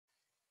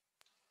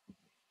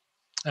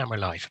And we're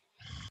live.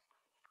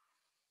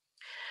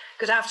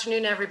 Good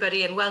afternoon,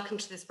 everybody, and welcome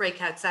to this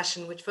breakout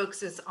session, which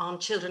focuses on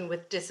children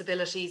with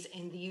disabilities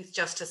in the youth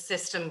justice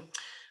system.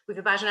 We've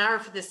about an hour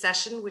for this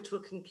session, which will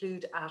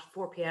conclude at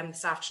 4 p.m.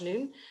 this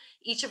afternoon.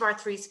 Each of our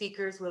three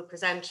speakers will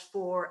present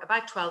for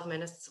about 12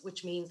 minutes,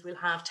 which means we'll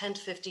have 10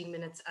 to 15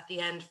 minutes at the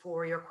end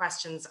for your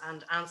questions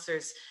and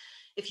answers.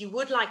 If you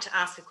would like to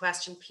ask a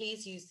question,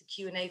 please use the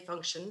Q&A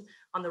function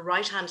on the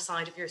right-hand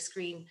side of your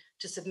screen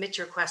to submit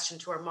your question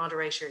to our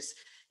moderators.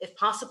 If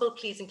possible,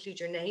 please include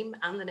your name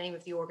and the name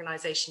of the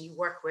organisation you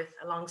work with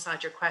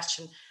alongside your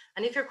question.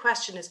 And if your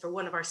question is for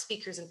one of our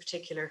speakers in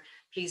particular,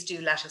 please do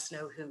let us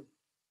know who.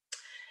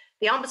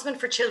 The Ombudsman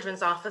for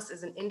Children's Office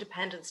is an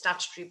independent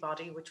statutory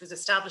body which was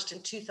established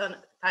in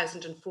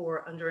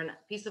 2004 under a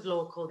piece of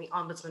law called the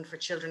Ombudsman for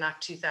Children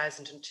Act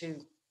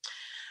 2002.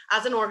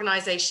 As an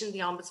organisation, the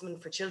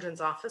Ombudsman for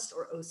Children's Office,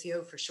 or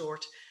OCO for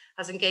short,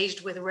 has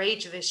engaged with a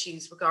range of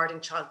issues regarding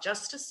child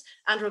justice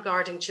and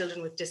regarding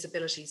children with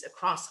disabilities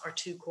across our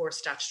two core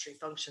statutory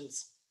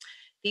functions.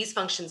 These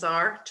functions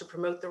are to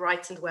promote the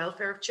rights and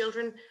welfare of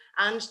children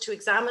and to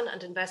examine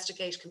and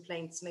investigate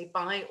complaints made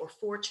by or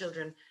for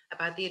children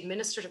about the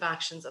administrative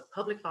actions of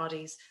public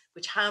bodies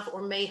which have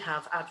or may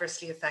have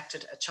adversely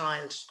affected a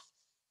child.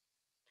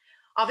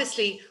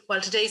 Obviously, while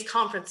today's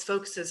conference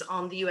focuses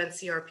on the UN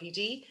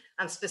CRPD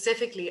and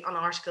specifically on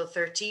Article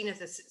 13 of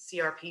the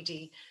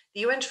CRPD,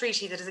 the UN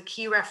Treaty that is a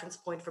key reference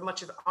point for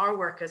much of our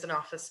work as an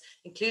office,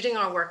 including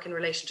our work in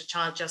relation to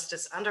child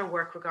justice and our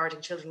work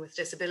regarding children with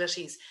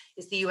disabilities,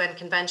 is the UN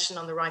Convention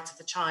on the Rights of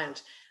the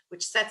Child,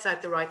 which sets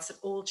out the rights that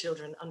all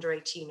children under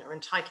 18 are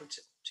entitled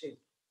to.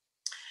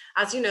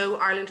 As you know,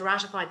 Ireland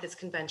ratified this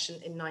convention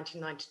in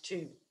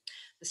 1992.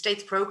 The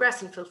state's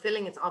progress in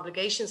fulfilling its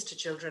obligations to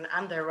children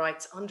and their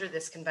rights under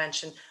this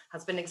convention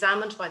has been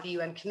examined by the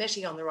UN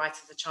Committee on the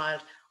Rights of the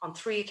Child on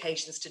 3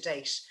 occasions to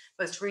date,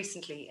 most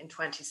recently in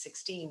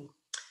 2016.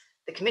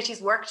 The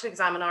committee's work to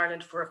examine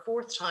Ireland for a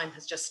 4th time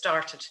has just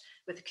started,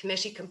 with the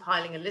committee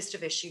compiling a list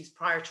of issues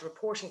prior to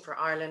reporting for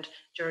Ireland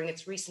during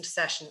its recent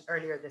session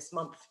earlier this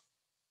month.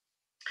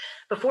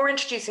 Before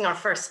introducing our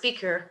first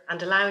speaker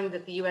and allowing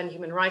that the UN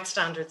human rights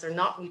standards are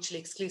not mutually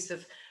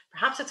exclusive,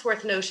 perhaps it's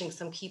worth noting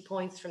some key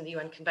points from the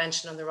UN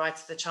Convention on the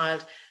Rights of the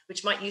Child,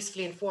 which might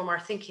usefully inform our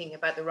thinking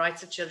about the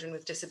rights of children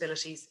with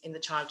disabilities in the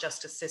child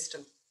justice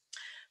system.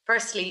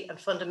 Firstly, and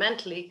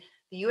fundamentally,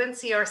 the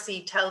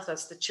UNCRC tells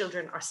us that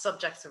children are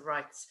subjects of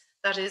rights,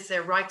 that is,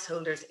 they're rights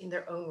holders in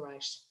their own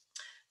right.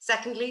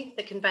 Secondly,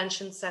 the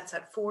Convention sets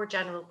out 4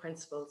 general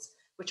principles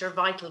which are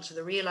vital to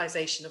the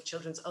realisation of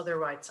children's other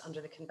rights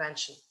under the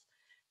Convention.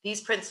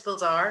 These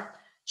principles are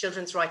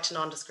children's right to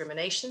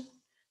non-discrimination,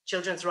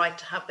 children's right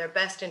to have their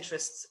best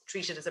interests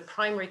treated as a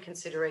primary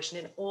consideration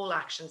in all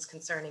actions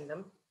concerning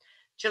them,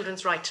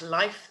 children's right to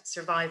life,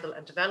 survival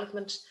and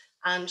development,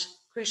 and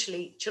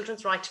crucially,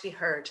 children's right to be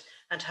heard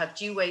and have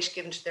due weight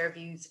given to their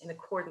views in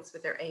accordance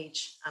with their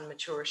age and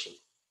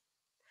maturity.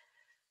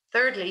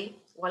 Thirdly,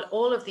 while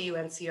all of the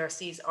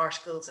UNCRC's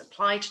articles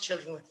apply to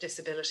children with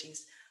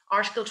disabilities,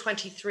 Article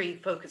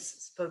 23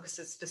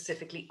 focuses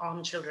specifically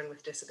on children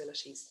with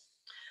disabilities.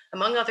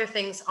 Among other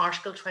things,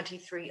 Article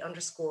 23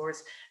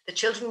 underscores that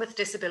children with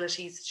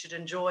disabilities should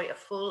enjoy a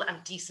full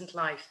and decent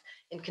life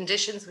in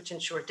conditions which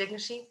ensure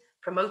dignity,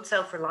 promote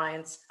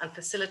self-reliance, and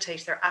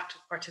facilitate their active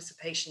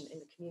participation in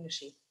the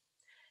community.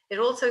 It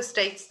also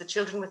states that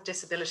children with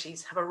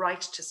disabilities have a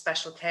right to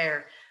special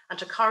care and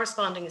to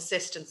corresponding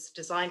assistance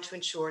designed to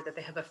ensure that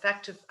they have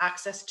effective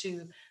access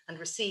to and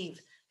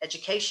receive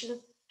education,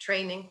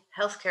 training,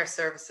 healthcare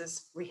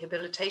services,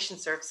 rehabilitation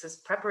services,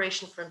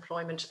 preparation for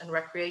employment and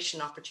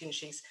recreation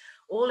opportunities,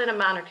 all in a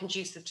manner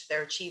conducive to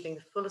their achieving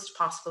the fullest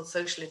possible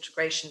social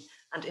integration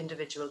and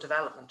individual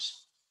development.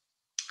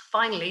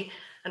 Finally,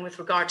 and with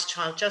regard to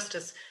child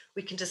justice,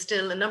 we can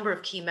distill a number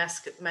of key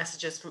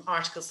messages from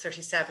Articles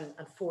 37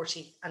 and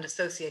 40 and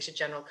associated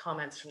general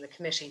comments from the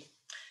committee.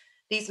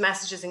 These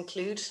messages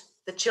include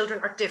that children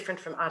are different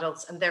from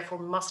adults and therefore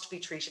must be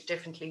treated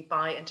differently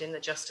by and in the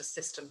justice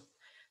system.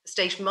 The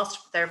state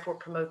must therefore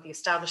promote the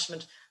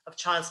establishment of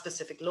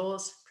child-specific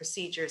laws,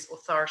 procedures,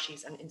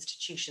 authorities and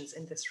institutions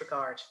in this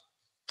regard.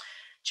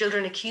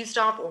 Children accused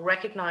of or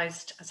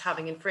recognised as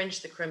having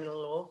infringed the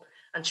criminal law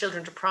and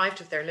children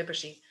deprived of their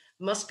liberty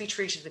must be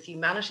treated with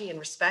humanity and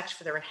respect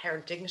for their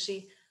inherent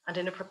dignity and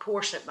in a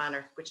proportionate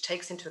manner which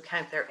takes into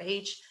account their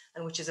age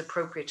and which is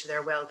appropriate to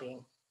their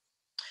well-being.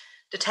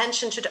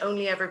 Detention should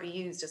only ever be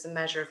used as a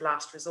measure of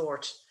last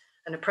resort,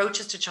 and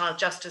approaches to child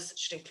justice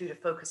should include a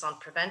focus on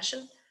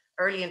prevention,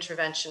 early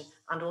intervention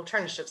and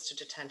alternatives to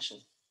detention.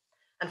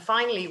 And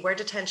finally, where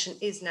detention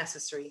is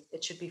necessary,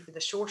 it should be for the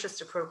shortest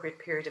appropriate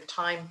period of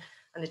time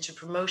and it should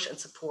promote and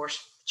support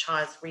the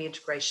child's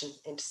reintegration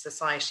into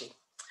society.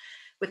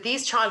 With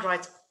these child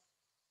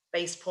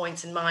rights-based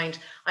points in mind,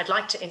 I'd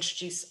like to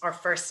introduce our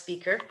first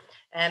speaker,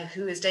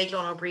 who is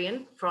Deaglán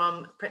Briain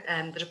from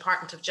the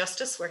Department of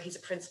Justice, where he's a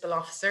principal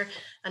officer.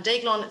 And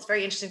Deaglán, it's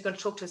very interesting, going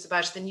to talk to us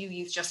about the new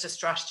youth justice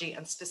strategy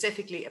and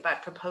specifically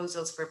about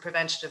proposals for a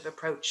preventative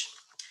approach.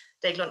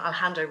 Deaglán, I'll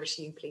hand over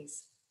to you,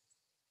 please.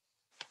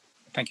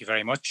 Thank you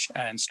very much.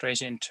 And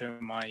straight into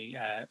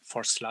my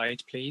first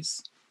slide,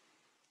 please.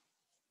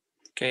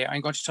 Okay,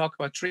 I'm going to talk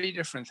about three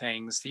different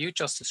things. The youth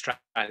justice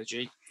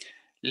strategy,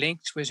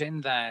 linked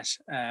within that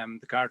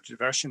the Garda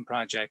diversion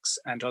projects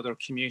and other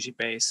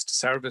community-based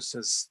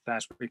services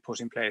that we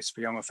put in place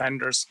for young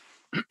offenders,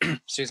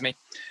 excuse me,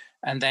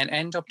 and then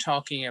end up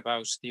talking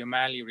about the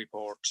O'Malley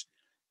report,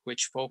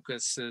 which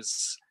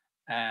focuses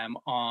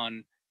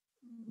on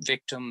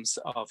victims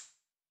of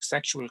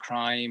sexual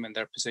crime and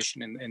their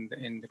position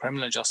in the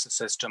criminal justice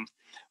system,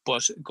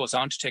 but goes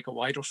on to take a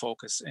wider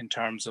focus in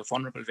terms of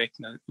vulnerable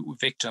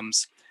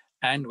victims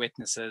and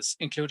witnesses,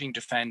 including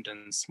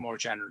defendants more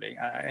generally.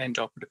 I end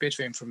up with a bit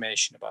of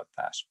information about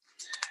that.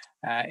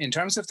 In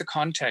terms of the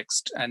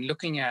context and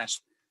looking at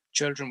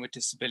children with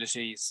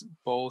disabilities,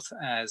 both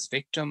as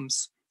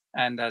victims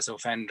and as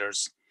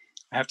offenders,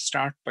 I have to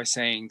start by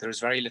saying there's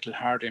very little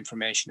hard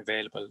information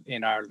available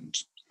in Ireland.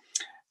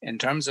 In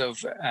terms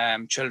of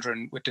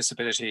children with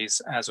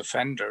disabilities as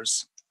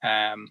offenders,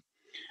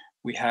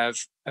 we have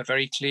a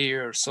very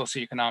clear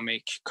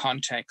socioeconomic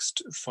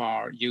context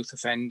for youth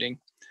offending.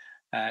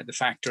 The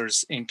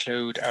factors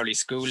include early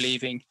school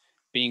leaving,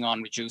 being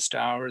on reduced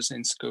hours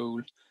in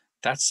school.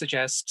 That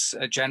suggests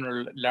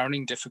general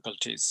learning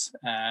difficulties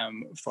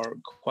for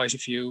quite a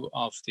few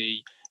of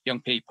the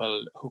young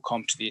people who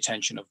come to the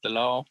attention of the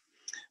law.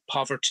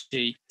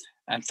 Poverty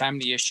and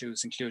family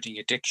issues, including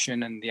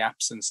addiction and the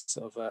absence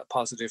of a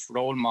positive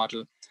role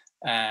model,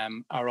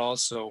 are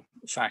also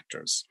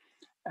factors.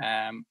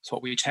 So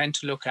what we tend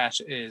to look at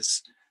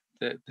is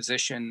the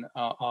position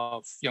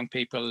of young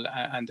people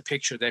and the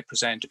picture they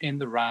present in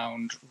the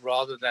round,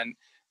 rather than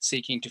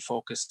seeking to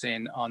focus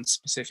in on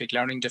specific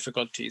learning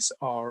difficulties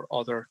or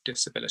other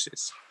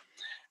disabilities.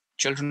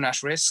 Children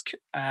at risk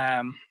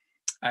and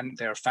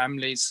their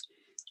families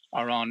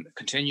are on a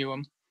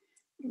continuum,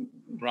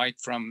 right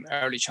from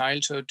early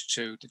childhood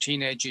to the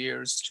teenage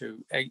years to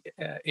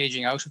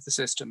aging out of the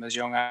system as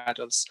young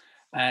adults,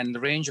 and the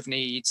range of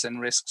needs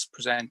and risks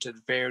presented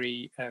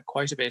vary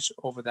quite a bit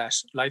over that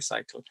life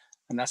cycle.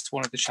 And that's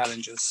one of the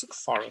challenges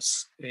for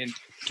us in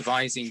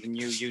devising the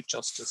new youth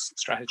justice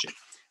strategy.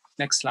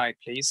 Next slide,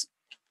 please.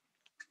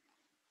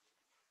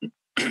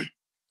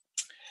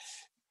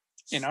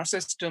 In our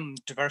system,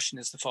 diversion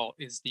is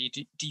the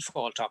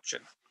default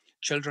option.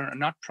 Children are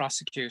not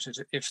prosecuted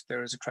if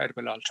there is a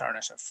credible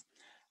alternative.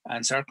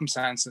 And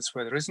circumstances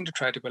where there isn't a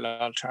credible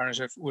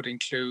alternative would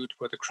include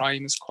where the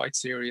crime is quite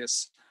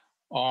serious,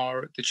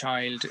 or the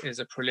child is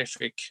a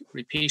prolific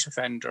repeat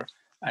offender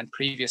and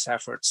previous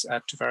efforts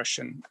at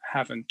diversion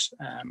haven't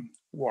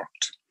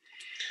worked.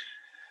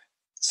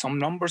 Some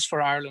numbers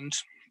for Ireland: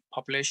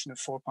 population of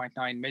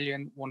 4.9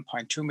 million,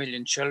 1.2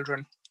 million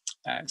children,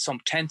 some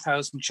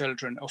 10,000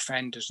 children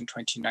offended in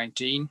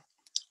 2019.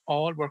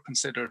 All were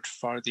considered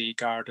for the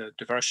Garda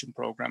diversion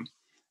programme.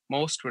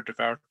 Most were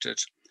diverted,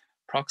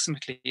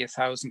 approximately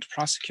 1,000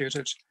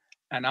 prosecuted,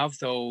 and of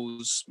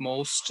those,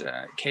 most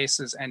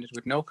cases ended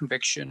with no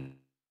conviction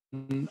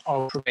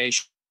or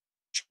probation,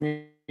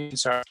 and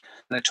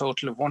a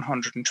total of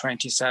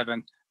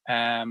 127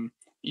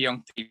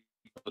 young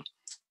people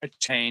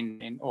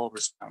detained in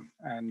Oberstown.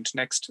 And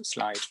next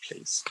slide,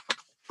 please.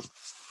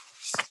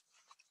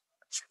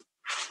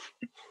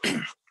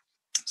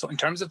 So in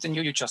terms of the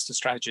new youth justice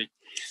strategy,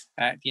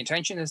 the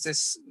intention is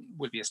this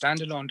will be a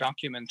standalone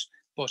document,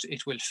 but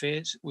it will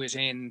fit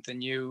within the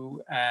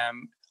new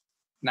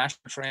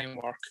national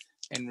framework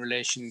in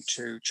relation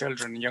to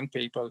children and young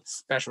people,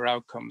 better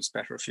outcomes,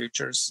 better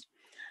futures.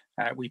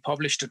 We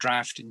published a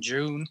draft in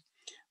June.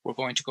 We're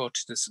going to go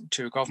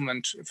to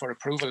government for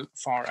approval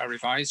for a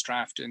revised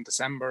draft in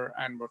December,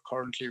 and we're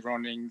currently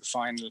running the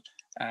final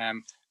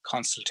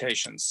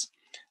consultations.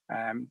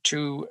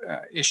 Two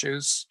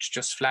issues to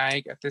just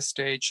flag at this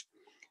stage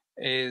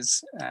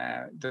is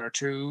there are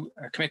two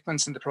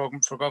commitments in the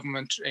programme for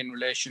government in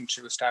relation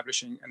to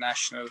establishing a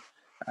national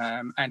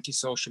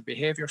antisocial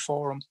behaviour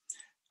forum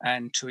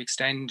and to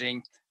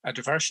extending a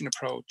diversion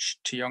approach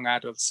to young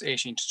adults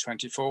 18 to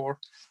 24.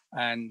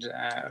 And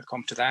I'll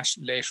come to that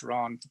later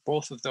on.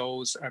 Both of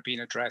those are being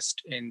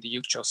addressed in the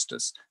youth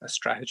justice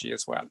strategy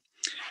as well.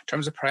 In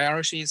terms of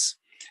priorities,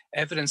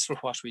 evidence for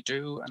what we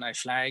do, and I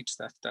flagged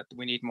that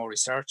we need more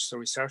research. So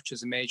research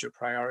is a major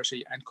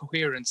priority, and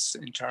coherence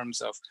in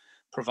terms of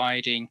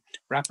providing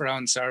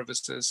wraparound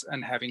services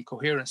and having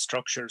coherent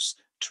structures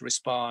to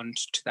respond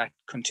to that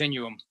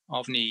continuum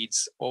of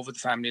needs over the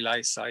family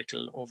life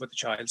cycle, over the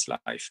child's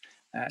life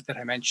that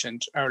I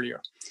mentioned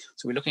earlier.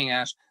 So we're looking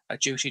at a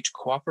duty to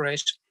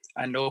cooperate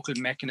and local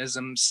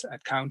mechanisms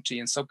at county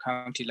and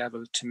sub-county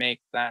level to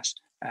make that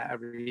a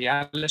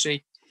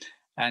reality.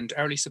 And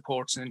early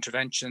supports and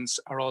interventions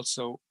are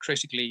also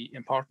critically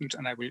important,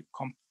 and I will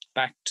come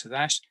back to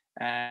that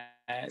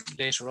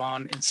later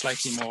on in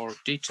slightly more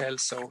detail.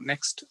 So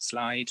next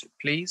slide,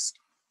 please.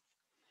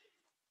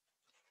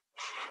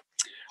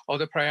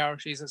 Other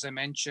priorities, as I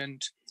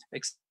mentioned,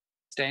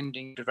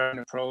 extending the diversion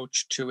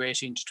approach to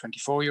 18 to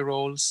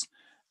 24-year-olds,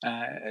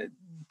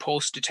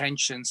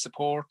 post-detention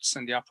supports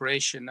and the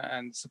operation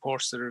and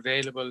supports that are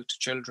available to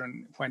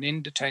children when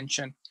in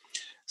detention,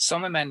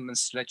 some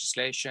amendments to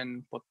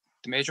legislation, but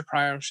the major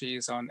priority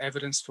is on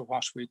evidence for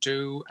what we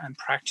do and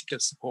practical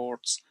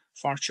supports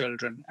for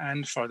children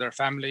and for their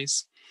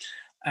families.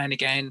 And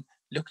again,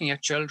 looking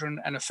at children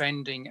and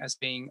offending as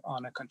being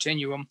on a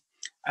continuum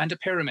and a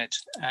pyramid.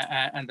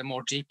 And the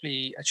more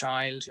deeply a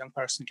child, young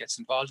person gets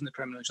involved in the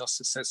criminal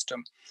justice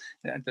system,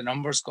 the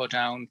numbers go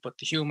down, but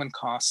the human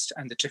cost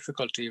and the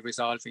difficulty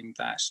resolving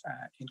that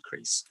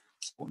increase.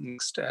 So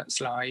next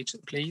slide,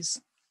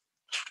 please.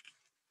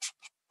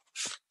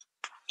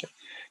 Okay.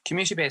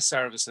 Community-based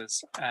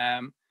services.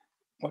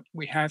 What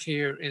we have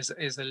here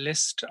is a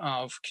list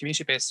of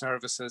community-based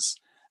services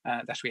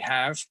that we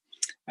have.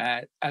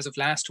 As of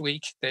last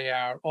week, they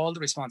are all the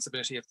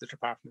responsibility of the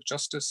Department of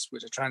Justice,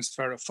 with a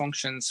transfer of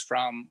functions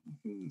from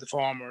the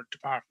former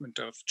Department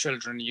of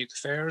Children and Youth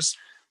Affairs.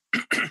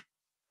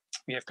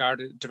 We have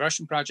guarded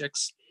diversion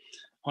projects,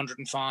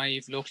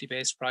 105 locally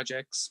based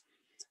projects,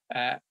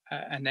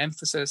 an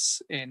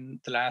emphasis in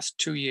the last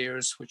 2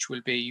 years, which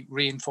will be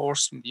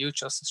reinforced in the Youth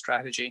Justice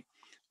Strategy,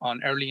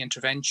 on early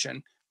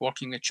intervention,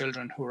 working with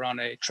children who are on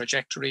a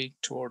trajectory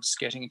towards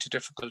getting into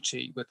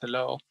difficulty with the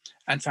law,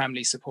 and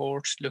family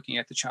support, looking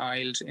at the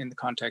child in the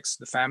context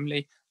of the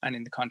family and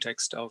in the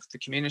context of the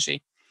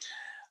community.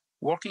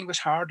 Working with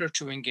harder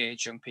to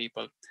engage young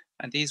people,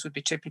 and these would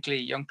be typically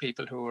young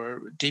people who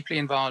are deeply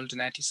involved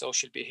in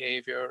antisocial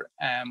behaviour,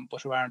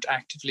 but who aren't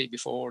actively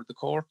before the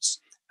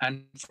courts,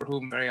 and for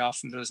whom very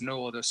often there's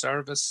no other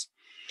service.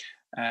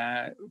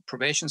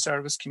 Probation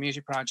service,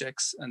 community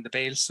projects, and the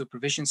bail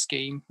supervision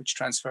scheme, which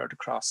transferred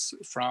across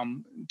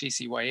from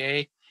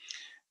DCYA.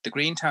 The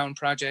Greentown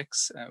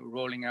projects,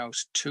 rolling out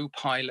 2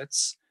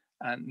 pilots,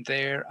 and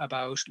they're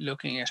about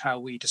looking at how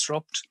we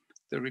disrupt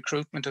the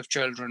recruitment of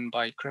children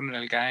by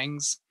criminal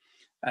gangs.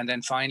 And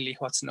then finally,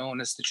 what's known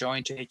as the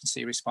Joint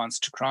Agency Response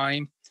to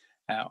Crime,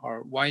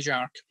 or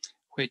WIJARC,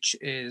 which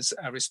is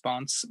a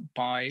response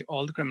by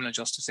all the criminal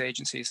justice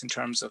agencies in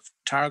terms of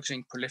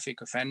targeting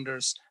prolific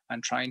offenders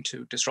and trying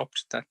to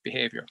disrupt that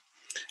behaviour.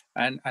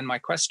 And my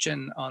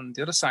question on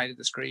the other side of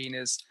the screen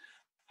is,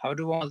 how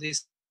do all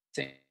these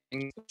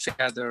things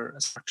together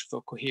as part of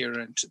a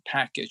coherent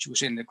package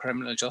within the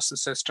criminal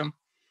justice system?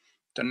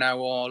 They're now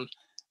all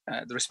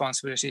the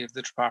responsibility of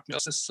the Department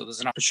of Justice, so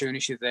there's an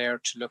opportunity there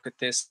to look at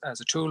this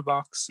as a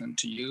toolbox and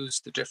to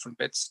use the different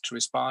bits to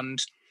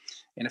respond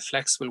in a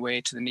flexible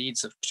way to the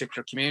needs of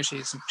particular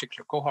communities and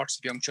particular cohorts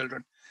of young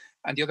children.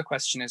 And the other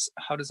question is,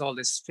 how does all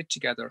this fit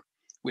together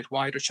with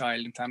wider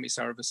child and family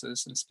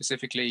services, and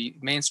specifically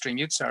mainstream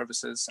youth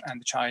services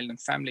and the child and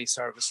family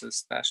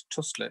services that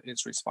TUSLA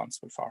is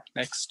responsible for?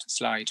 Next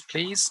slide,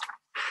 please.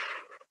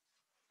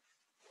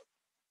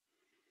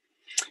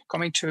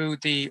 Coming to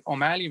the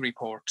O'Malley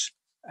report,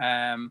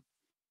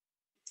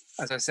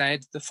 as I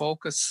said, the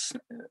focus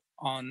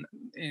on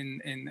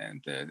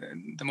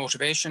the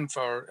motivation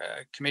for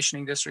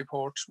commissioning this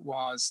report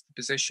was the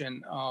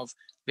position of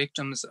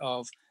victims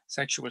of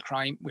sexual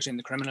crime within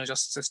the criminal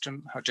justice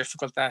system, how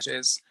difficult that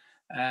is.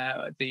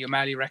 The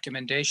O'Malley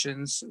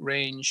recommendations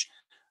range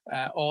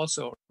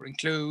also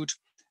include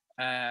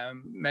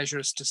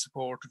measures to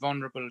support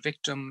vulnerable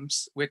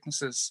victims,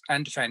 witnesses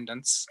and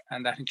defendants,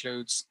 and that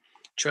includes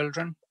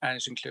children, and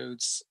it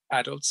includes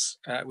adults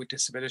with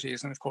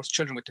disabilities, and of course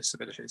children with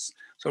disabilities.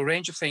 So a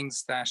range of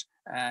things that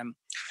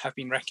have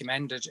been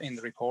recommended in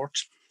the report.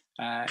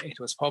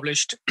 It was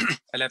published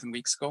 11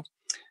 weeks ago.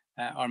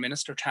 Our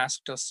minister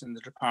tasked us in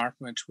the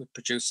department with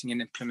producing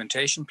an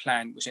implementation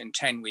plan within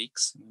 10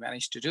 weeks. We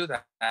managed to do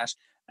that,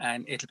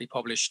 and it'll be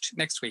published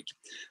next week.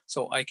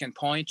 So I can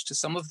point to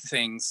some of the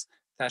things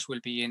that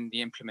will be in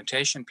the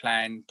implementation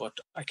plan, but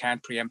I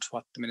can't preempt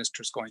what the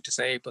minister is going to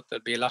say, but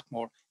there'll be a lot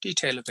more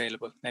detail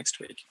available next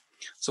week.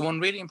 So one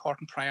really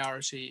important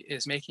priority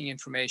is making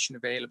information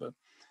available,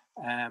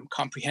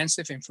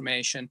 comprehensive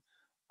information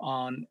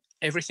on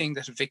everything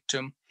that a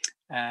victim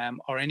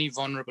or any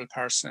vulnerable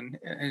person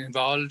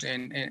involved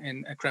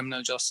in a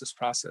criminal justice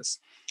process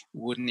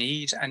would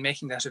need, and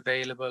making that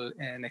available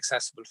in an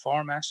accessible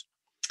format.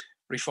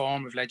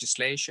 Reform of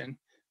legislation,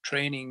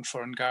 training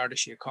for An Garda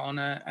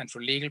Síochána and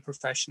for legal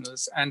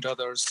professionals and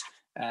others,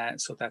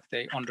 so that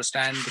they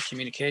understand the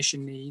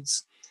communication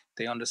needs,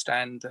 they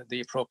understand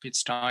the appropriate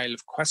style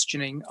of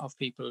questioning of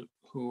people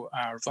who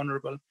are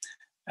vulnerable,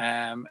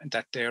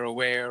 that they're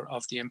aware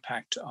of the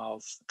impact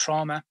of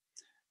trauma.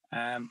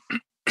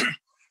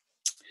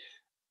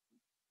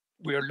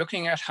 We are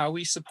looking at how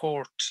we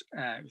support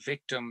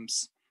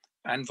victims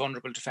and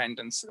vulnerable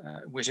defendants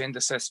within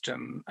the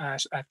system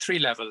at 3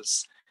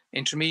 levels: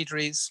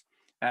 intermediaries,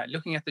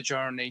 looking at the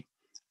journey,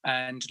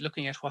 and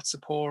looking at what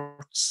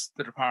supports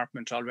the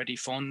department already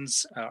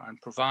funds and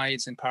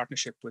provides in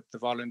partnership with the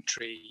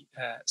voluntary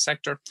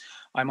sector.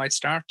 I might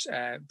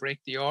break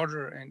the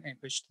order in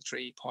which the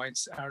 3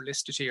 points are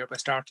listed here by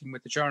starting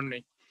with the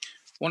journey.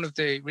 One of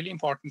the really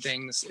important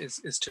things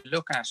is to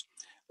look at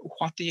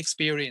what the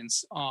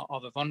experience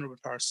of a vulnerable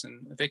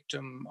person, a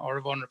victim or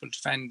a vulnerable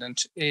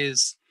defendant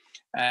is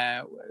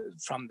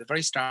from the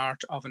very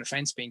start of an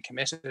offence being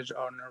committed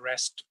or an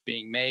arrest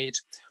being made,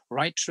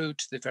 right through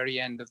to the very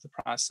end of the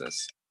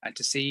process. and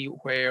to see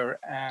where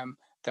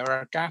there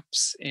are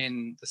gaps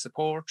in the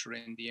support or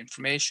in the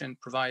information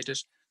provided,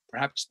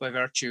 perhaps by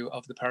virtue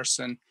of the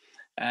person,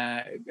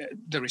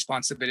 the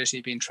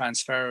responsibility being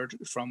transferred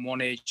from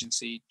one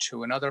agency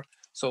to another.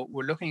 So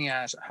we're looking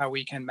at how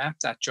we can map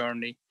that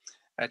journey,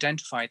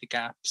 identify the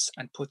gaps,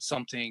 and put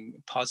something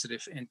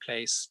positive in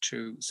place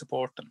to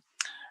support them.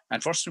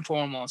 And first and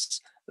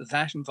foremost,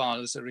 that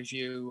involves a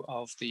review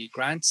of the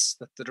grants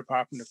that the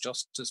Department of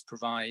Justice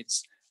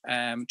provides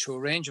to a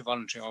range of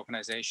voluntary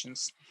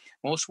organisations,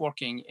 most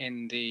working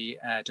in the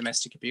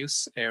domestic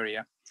abuse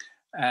area,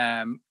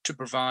 to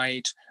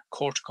provide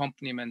court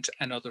accompaniment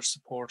and other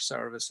support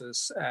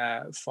services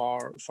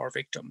for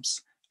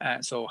victims.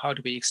 So how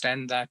do we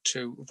extend that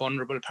to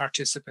vulnerable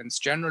participants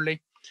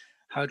generally?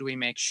 How do we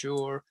make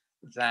sure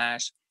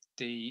that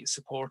the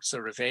supports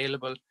are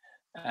available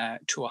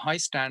to a high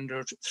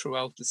standard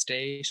throughout the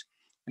state,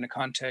 in a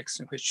context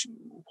in which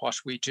what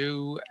we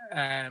do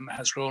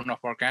has grown up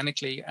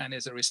organically and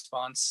is a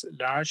response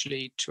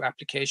largely to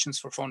applications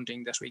for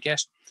funding that we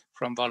get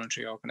from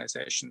voluntary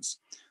organisations.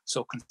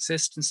 So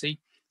consistency,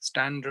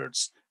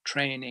 standards,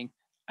 training,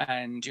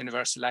 and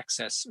universal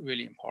access,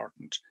 really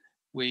important.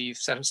 We've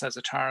set ourselves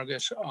a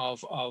target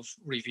of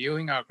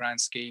reviewing our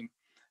grant scheme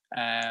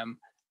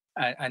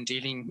and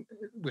dealing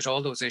with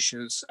all those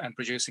issues and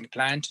producing a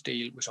plan to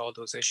deal with all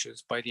those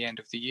issues by the end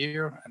of the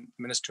year. And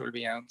the Minister will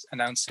be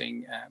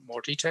announcing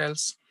more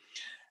details.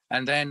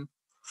 And then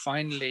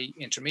finally,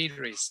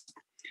 intermediaries.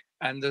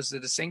 And there's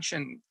a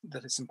distinction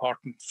that is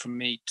important for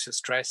me to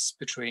stress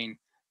between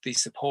the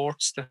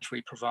supports that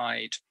we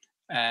provide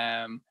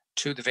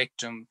to the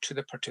victim, to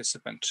the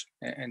participant,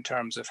 in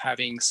terms of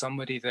having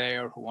somebody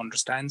there who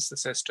understands the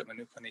system and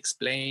who can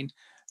explain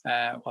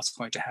what's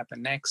going to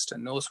happen next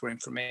and knows where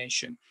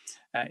information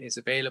is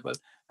available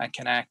and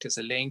can act as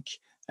a link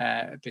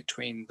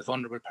between the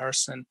vulnerable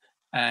person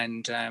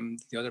and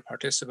the other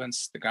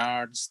participants, the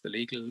guards, the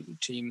legal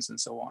teams, and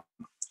so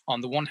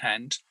on the one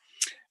hand,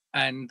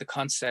 and the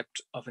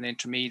concept of an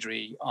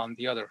intermediary on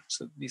the other.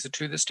 So these are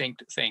two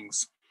distinct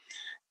things.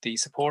 The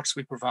supports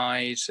we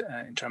provide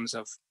in terms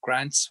of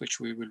grants, which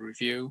we will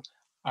review,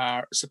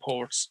 are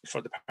supports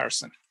for the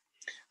person.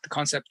 The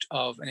concept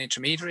of an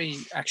intermediary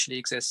actually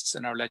exists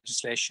in our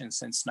legislation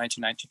since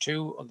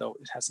 1992, although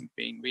it hasn't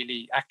been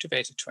really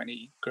activated to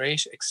any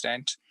great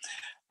extent.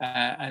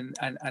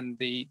 And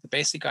the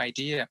basic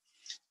idea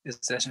is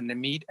that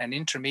an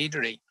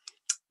intermediary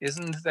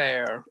isn't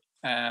there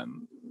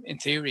in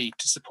theory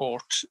to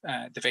support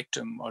the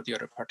victim or the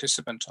other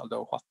participant,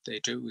 although what they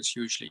do is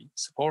hugely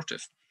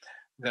supportive.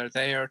 They're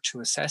there to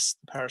assess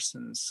the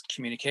person's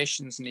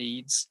communications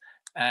needs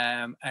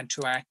and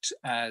to act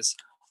as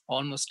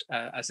almost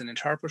as an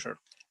interpreter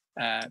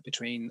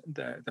between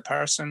the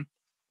person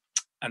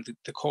and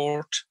the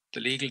court,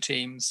 the legal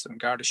teams, and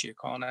Garda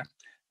Síochána,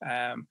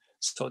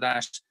 so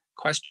that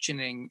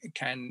questioning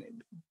can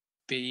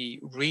be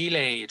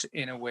relayed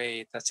in a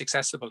way that's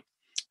accessible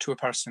to a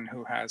person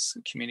who has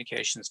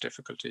communications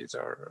difficulties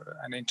or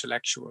an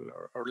intellectual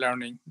or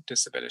learning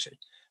disability.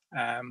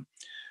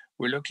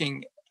 We're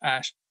looking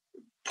at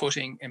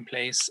putting in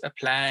place a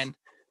plan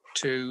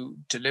to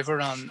deliver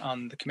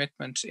on the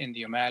commitment in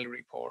the O'Malley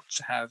report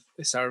to have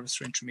a service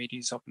for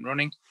intermediaries up and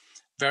running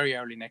very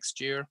early next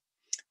year.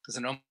 There's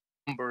a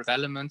number of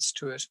elements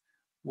to it.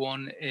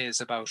 One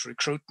is about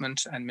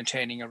recruitment and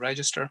maintaining a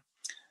register.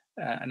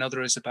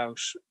 Another is about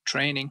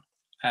training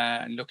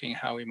and looking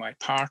how we might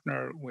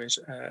partner with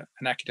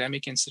an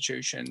academic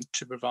institution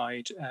to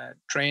provide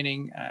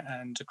training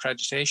and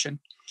accreditation.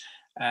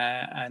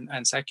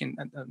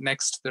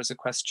 Next, there's a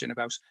question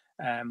about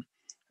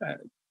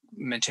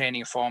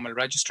maintaining a formal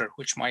register,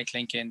 which might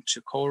link into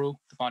CORU,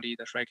 the body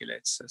that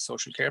regulates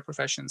social care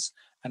professions,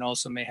 and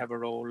also may have a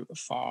role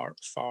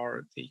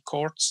for the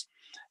courts.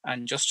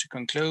 And just to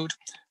conclude,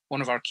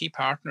 one of our key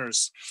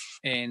partners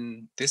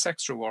in this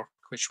extra work,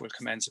 which will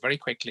commence very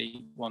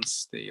quickly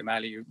once the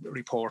O'Malley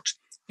report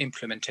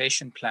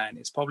implementation plan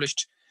is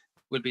published,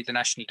 will be the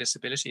National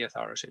Disability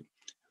Authority,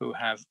 who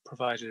have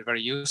provided a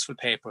very useful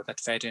paper that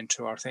fed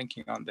into our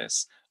thinking on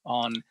this,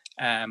 on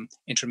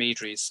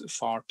intermediaries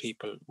for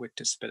people with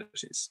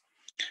disabilities.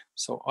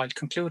 So I'll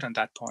conclude on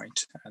that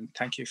point, and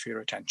thank you for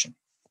your attention.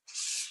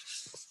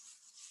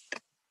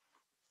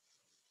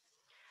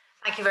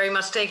 Thank you very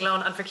much,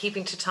 Deaglán, and for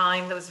keeping to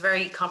time. That was a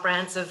very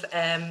comprehensive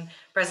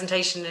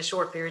presentation in a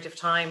short period of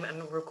time,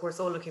 and we're of course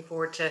all looking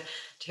forward to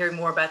hearing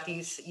more about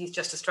these Youth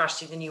Justice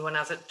Strategy, the new one,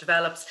 as it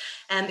develops.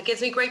 And it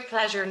gives me great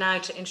pleasure now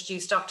to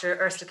introduce Dr.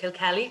 Ursula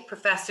Kilkelly,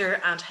 Professor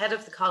and Head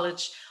of the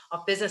College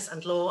of Business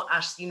and Law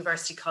at the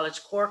University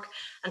College Cork,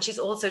 and she's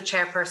also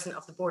Chairperson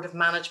of the Board of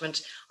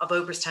Management of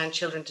Oberstown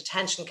Children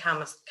Detention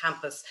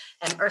Campus.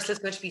 And Ursula's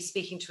going to be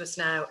speaking to us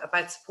now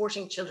about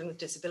supporting children with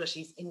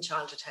disabilities in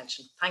child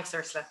detention. Thanks,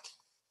 Ursula.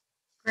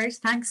 Great,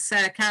 thanks,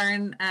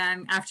 Karen.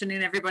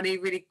 Afternoon, everybody.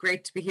 Really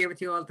great to be here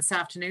with you all this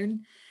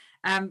afternoon.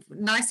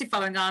 Nicely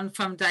following on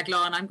from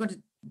Deaglán, I'm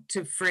going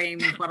to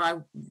frame what I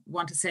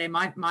want to say,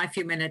 my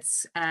few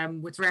minutes,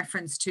 with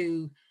reference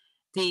to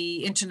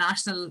the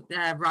international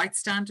rights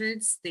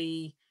standards,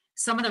 the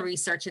some of the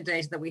research and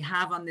data that we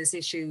have on this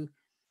issue,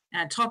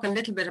 talk a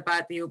little bit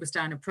about the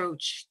Oberstown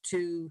approach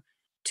to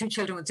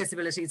children with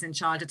disabilities in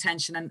child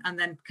detention, and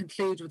then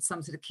conclude with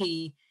some sort of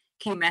key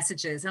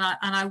messages. And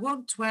I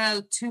won't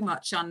dwell too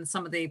much on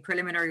some of the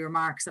preliminary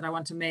remarks that I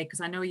want to make,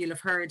 because I know you'll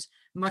have heard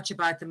much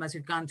about them as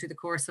we've gone through the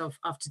course of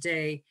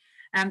today.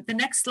 The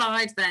next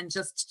slide then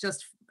just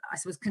I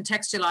suppose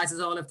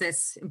contextualizes all of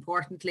this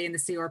importantly in the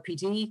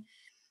CRPD,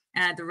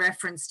 the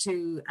reference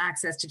to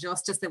access to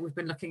justice that we've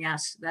been looking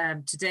at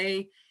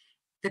today,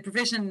 the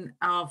provision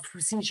of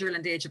procedural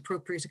and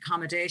age-appropriate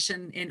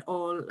accommodation in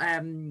all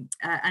and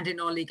in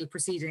all legal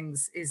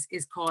proceedings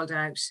is called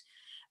out.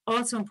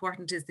 Also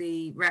important is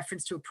the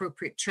reference to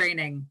appropriate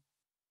training,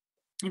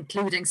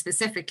 including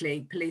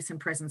specifically police and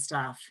prison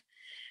staff.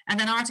 And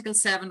then Article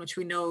 7, which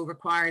we know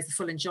requires the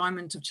full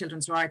enjoyment of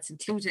children's rights,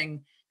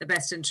 including the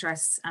best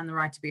interests and the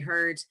right to be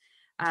heard,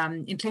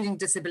 including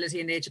disability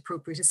and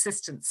age-appropriate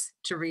assistance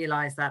to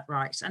realise that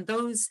right. And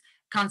those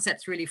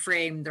concepts really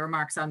frame the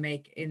remarks I'll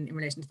make in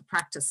relation to the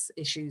practice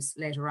issues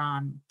later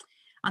on.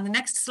 On the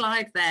next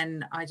slide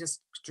then, I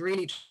just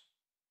really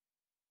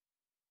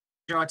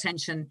draw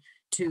attention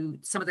to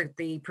some of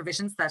the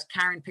provisions that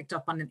Karen picked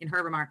up on in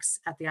her remarks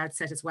at the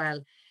outset as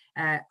well.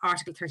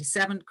 Article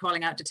 37,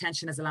 calling out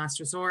detention as a last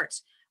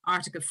resort.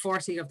 Article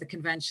 40 of the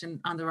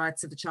Convention on the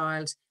Rights of the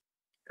Child,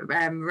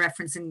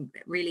 referencing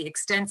really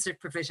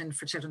extensive provision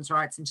for children's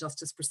rights and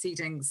justice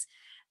proceedings.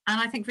 And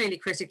I think really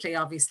critically,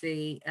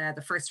 obviously,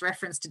 the first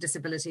reference to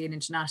disability in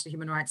international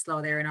human rights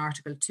law there in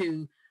Article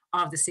 2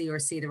 of the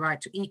CRC, the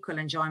right to equal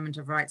enjoyment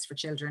of rights for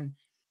children,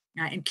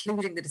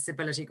 including the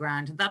disability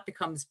grant. And that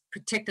becomes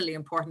particularly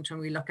important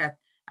when we look at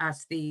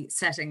the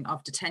setting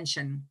of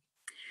detention.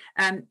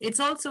 It's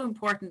also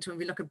important when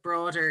we look at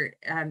broader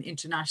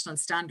international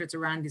standards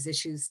around these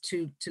issues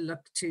to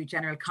look to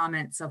general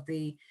comments of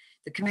the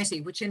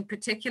committee, which in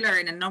particular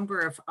in a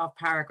number of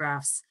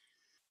paragraphs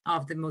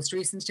of the most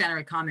recent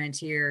general comment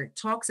here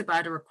talks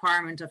about a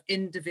requirement of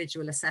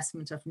individual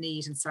assessment of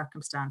need and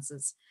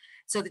circumstances.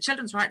 So the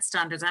children's rights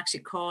standards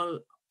actually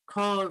call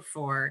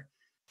for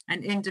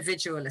an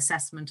individual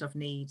assessment of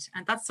need.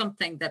 And that's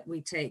something that we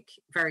take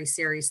very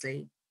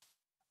seriously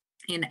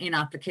in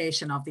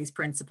application of these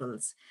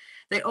principles.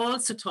 They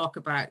also talk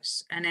about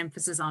an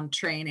emphasis on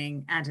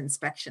training and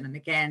inspection. And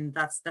again,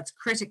 that's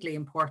critically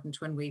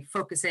important when we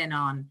focus in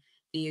on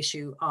the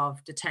issue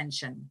of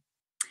detention.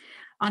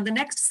 On the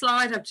next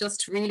slide, I've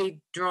just really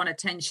drawn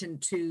attention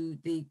to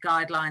the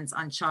guidelines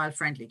on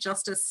child-friendly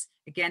justice.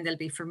 Again, they'll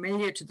be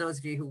familiar to those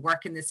of you who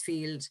work in this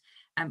field,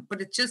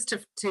 but it's just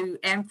to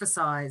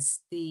emphasize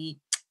the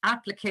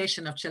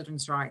application of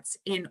children's rights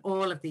in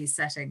all of these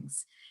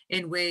settings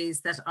in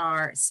ways that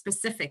are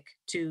specific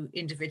to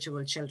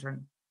individual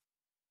children.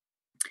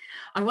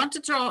 I want to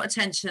draw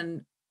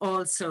attention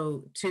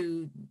also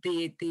to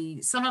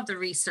some of the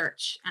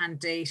research and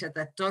data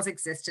that does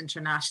exist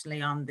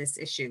internationally on this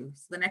issue.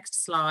 So the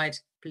next slide,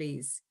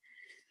 please.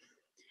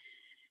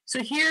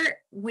 So here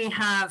we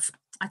have,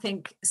 I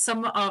think,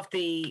 some of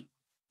the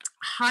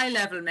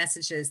high-level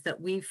messages that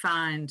we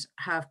found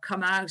have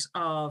come out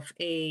of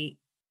a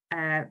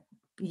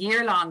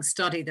year-long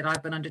study that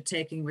I've been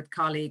undertaking with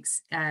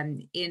colleagues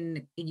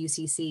in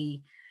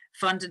UCC,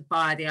 funded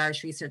by the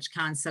Irish Research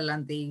Council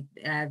and the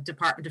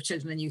Department of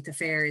Children and Youth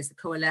Affairs, the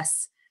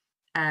Coalesce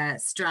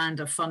strand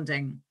of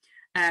funding,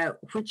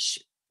 which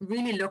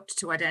really looked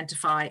to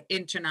identify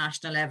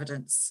international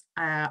evidence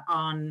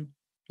on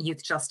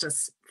youth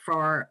justice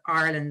for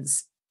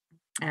Ireland's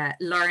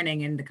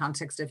learning in the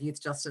context of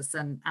youth justice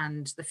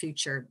and the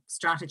future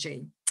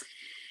strategy.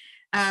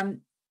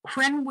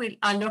 When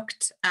I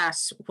looked at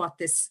what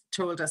this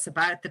told us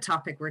about the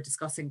topic we're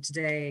discussing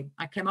today,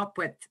 I came up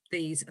with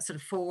these sort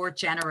of 4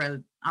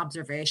 general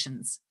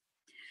observations.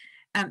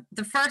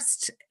 The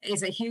first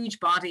is a huge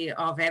body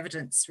of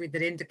evidence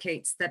that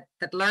indicates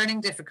that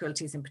learning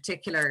difficulties in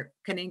particular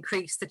can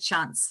increase the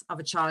chance of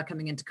a child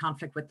coming into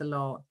conflict with the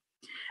law.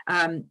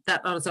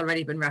 That has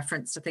already been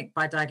referenced, I think,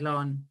 by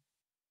Deaglán.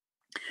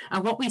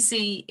 And what we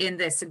see in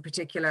this in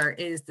particular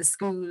is the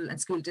school and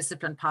school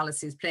discipline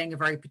policies playing a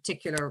very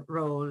particular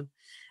role,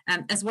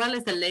 as well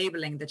as the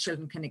labelling that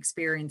children can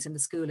experience in the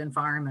school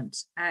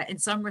environment. In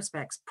some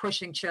respects,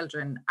 pushing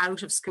children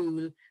out of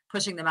school,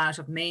 pushing them out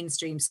of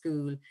mainstream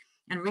school,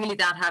 and really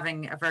that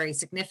having a very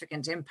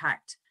significant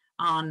impact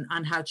on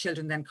how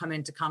children then come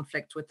into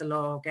conflict with the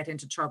law, get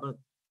into trouble.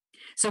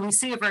 So we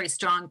see a very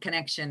strong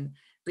connection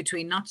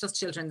between not just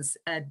children's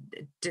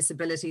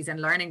disabilities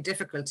and learning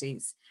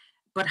difficulties,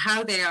 but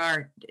how they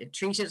are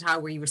treated, how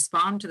we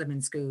respond to them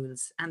in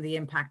schools, and the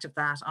impact of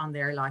that on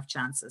their life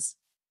chances.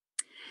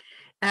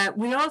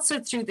 We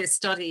also, through this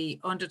study,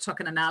 undertook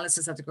an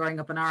analysis of the Growing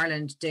Up in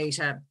Ireland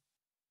data,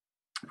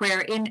 where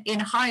in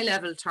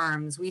high-level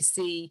terms, we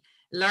see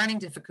learning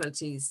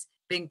difficulties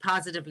being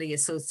positively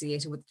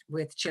associated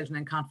with children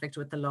in conflict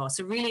with the law.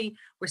 So really,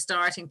 we're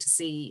starting to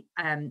see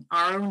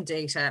our own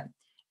data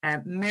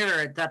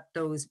mirror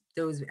those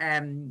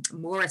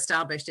more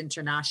established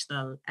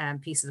international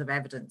pieces of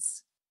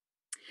evidence.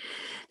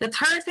 The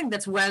third thing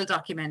that's well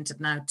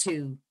documented now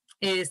too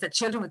is that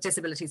children with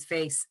disabilities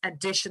face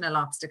additional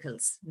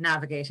obstacles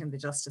navigating the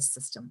justice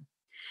system.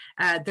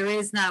 There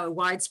is now a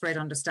widespread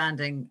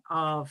understanding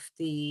of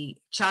the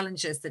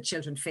challenges that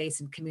children face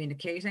in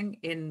communicating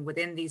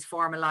within these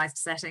formalized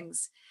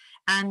settings,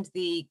 and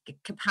the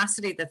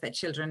capacity that the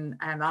children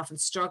often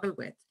struggle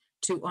with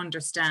to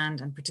understand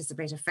and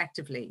participate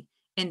effectively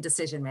in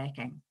decision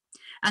making.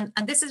 And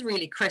this is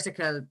really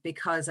critical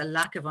because a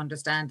lack of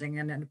understanding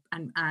and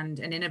an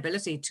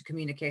inability to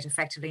communicate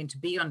effectively and to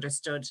be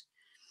understood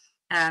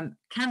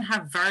can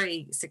have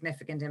very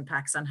significant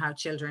impacts on how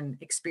children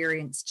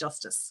experience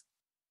justice.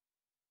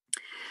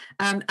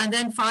 And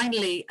then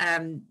finally,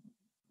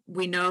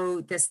 we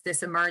know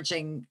this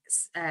emerging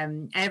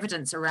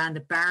evidence around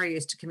the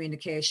barriers to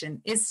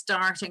communication is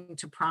starting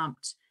to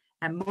prompt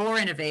more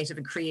innovative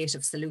and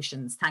creative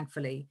solutions,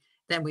 thankfully,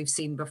 than we've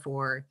seen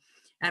before.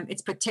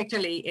 It's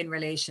particularly in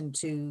relation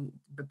to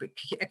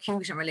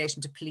acute in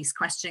relation to police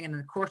questioning in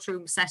the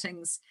courtroom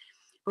settings,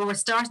 but we're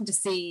starting to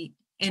see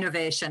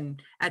innovation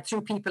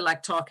through people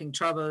like Talking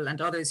Trouble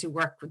and others who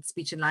work with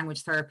speech and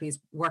language therapies,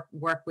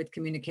 work with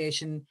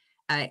communication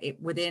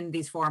within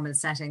these formal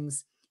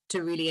settings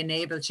to really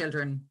enable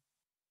children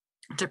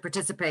to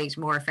participate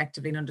more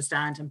effectively and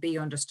understand and be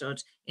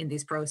understood in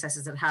these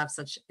processes that have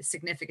such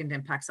significant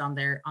impacts on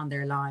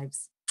their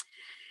lives.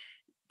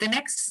 The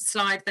next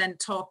slide then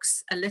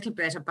talks a little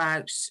bit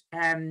about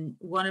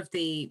one of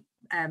the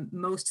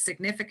most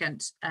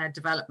significant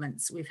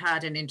developments we've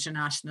had in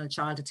international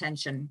child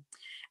detention,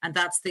 and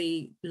that's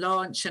the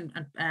launch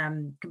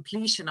and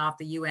completion of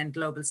the UN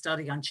Global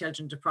Study on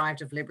Children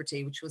Deprived of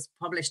Liberty, which was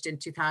published in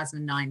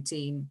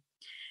 2019,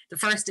 the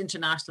first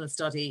international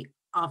study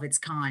of its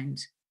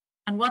kind.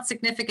 And what's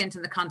significant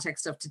in the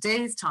context of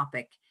today's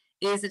topic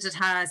is that it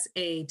has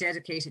a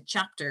dedicated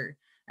chapter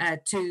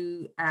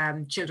to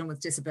children with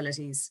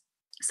disabilities.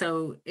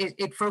 So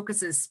it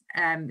focuses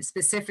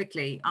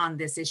specifically on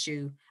this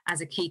issue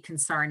as a key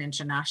concern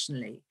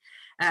internationally.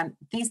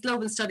 These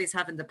global studies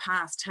have in the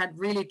past had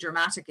really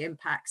dramatic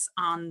impacts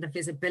on the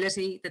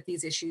visibility that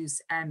these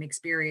issues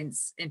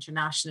experience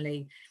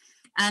internationally,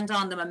 and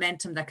on the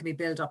momentum that can be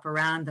built up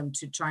around them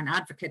to try and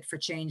advocate for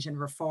change and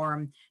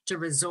reform, to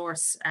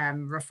resource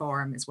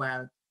reform as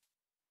well.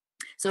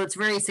 So it's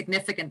very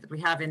significant that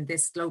we have in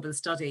this global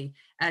study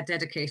a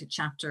dedicated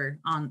chapter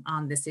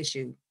on this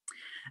issue.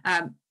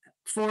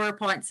 4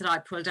 points that I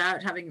pulled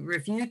out, having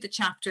reviewed the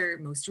chapter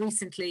most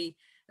recently.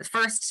 The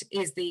first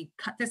is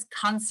this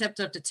concept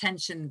of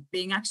detention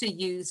being actually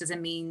used as a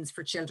means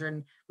for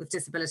children with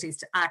disabilities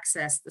to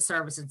access the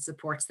services and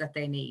supports that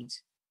they need.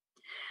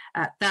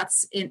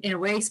 That's in a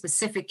way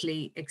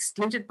specifically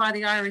excluded by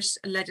the Irish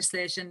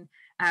legislation,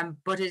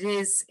 but it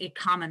is a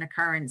common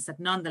occurrence that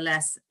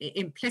nonetheless,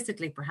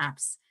 implicitly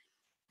perhaps,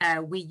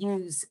 we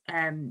use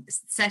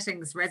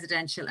settings,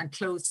 residential and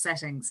closed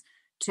settings,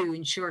 to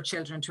ensure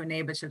children, to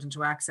enable children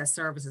to access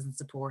services and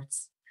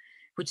supports,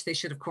 which they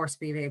should of course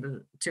be able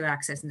to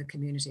access in the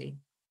community.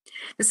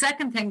 The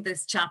second thing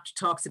this chapter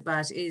talks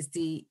about is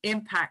the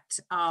impact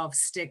of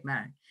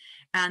stigma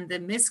and the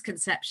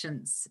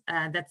misconceptions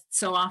that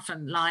so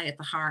often lie at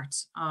the heart,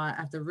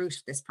 at the root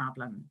of this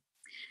problem.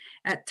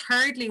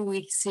 Thirdly,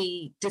 we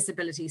see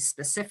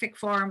disability-specific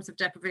forms of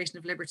deprivation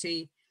of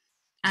liberty.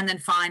 And then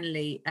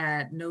finally,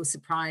 no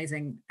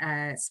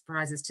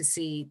surprises to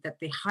see that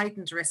the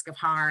heightened risk of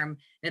harm,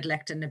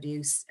 neglect and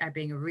abuse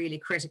being a really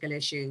critical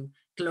issue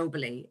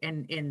globally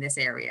in this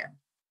area.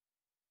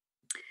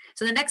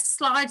 So the next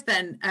slide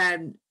then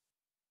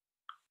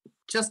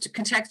just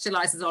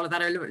contextualizes all of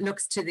that, or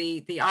looks to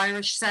the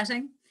Irish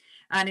setting,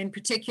 and in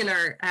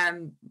particular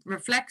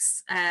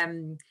reflects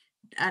and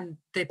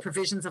the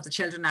provisions of the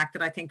Children Act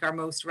that I think are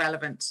most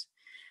relevant.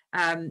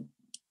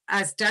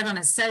 As Darren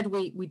has said,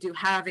 we do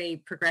have a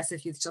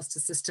progressive youth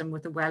justice system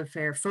with a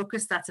welfare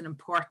focus. That's an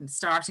important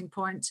starting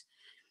point.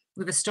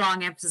 We have a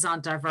strong emphasis on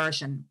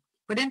diversion.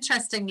 But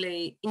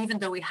interestingly, even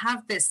though we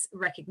have this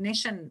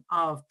recognition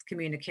of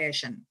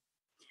communication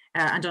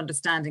and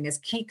understanding as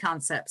key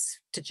concepts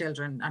to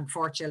children and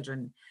for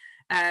children,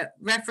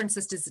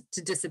 references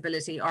to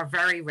disability are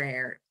very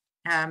rare.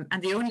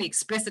 And the only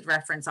explicit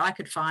reference I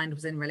could find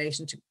was in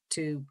relation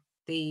to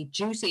the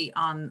duty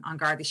on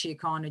Gardaí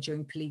Síochána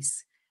during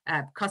police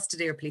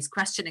custody or police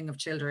questioning of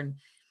children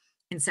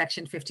in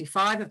section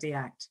 55 of the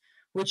Act,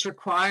 which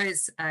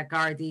requires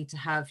Gardaí to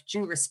have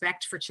due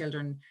respect for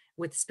children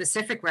with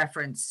specific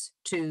reference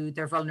to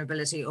their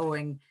vulnerability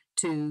owing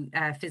to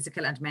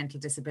physical and mental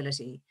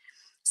disability.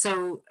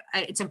 So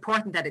it's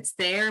important that it's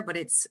there, but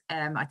it's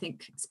I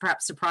think it's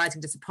perhaps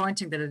surprising,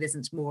 disappointing that it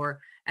isn't more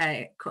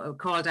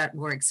called out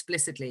more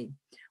explicitly.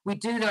 We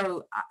do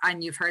know,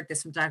 and you've heard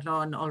this from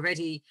Deaglán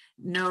already,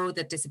 know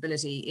that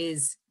disability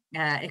is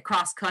a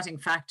cross-cutting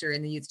factor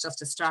in the youth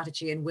justice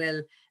strategy and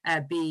will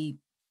be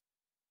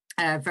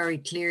very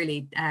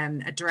clearly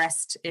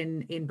addressed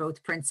in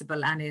both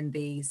principle and in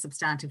the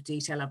substantive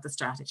detail of the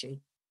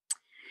strategy.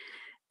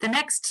 The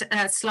next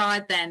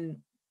slide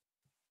then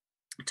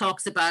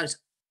talks about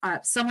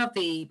some of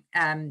the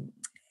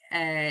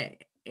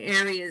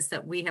areas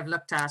that we have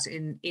looked at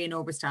in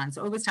Oberstown.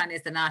 So Oberstown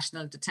is the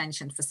national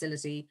detention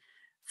facility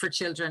for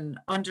children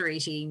under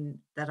 18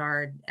 that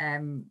are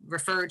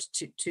referred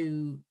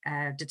to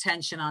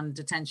detention on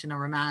detention or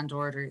remand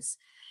orders.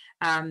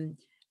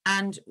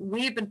 And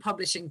we've been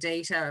publishing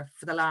data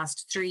for the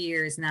last 3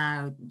 years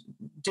now,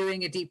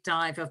 doing a deep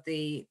dive of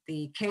the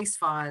case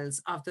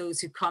files of those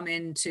who come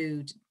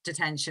into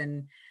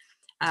detention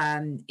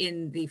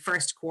in the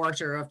first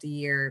quarter of the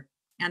year.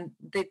 And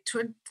the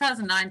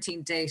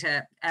 2019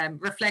 data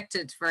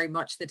reflected very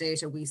much the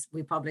data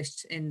we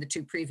published in the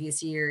 2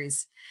 previous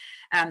years.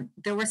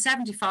 There were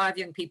 75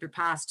 young people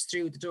passed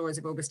through the doors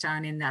of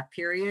Oberstown in that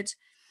period.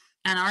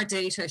 And our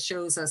data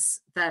shows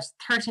us that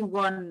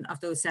 31 of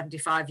those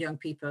 75 young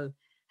people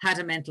had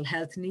a mental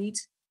health need.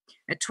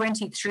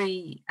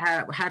 23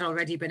 had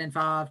already been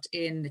involved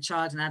in the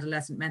child and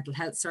adolescent mental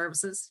health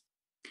services.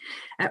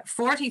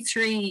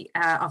 43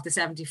 of the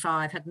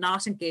 75 had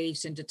not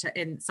engaged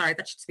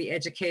that should be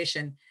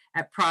education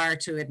prior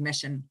to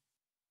admission.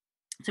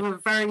 So we have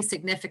a very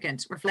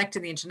significant,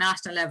 reflecting the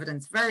international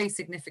evidence, very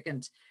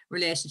significant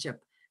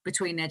relationship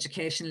between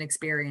educational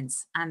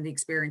experience and the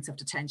experience of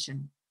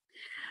detention.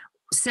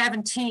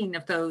 17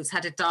 of those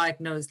had a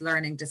diagnosed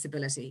learning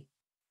disability.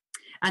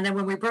 And then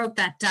when we broke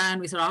that down,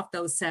 we said of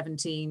those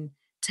 17,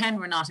 10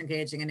 were not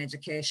engaging in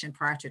education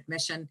prior to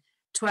admission,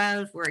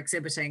 12 were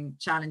exhibiting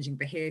challenging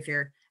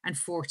behaviour, and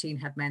 14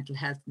 had mental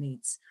health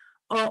needs.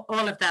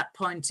 All of that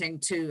pointing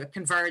to a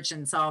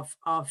convergence of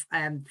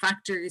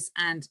factors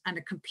and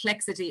a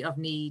complexity of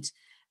need,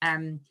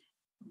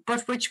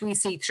 but which we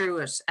see through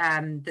it,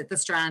 the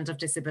strand of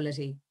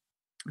disability,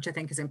 which I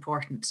think is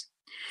important.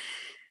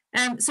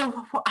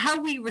 So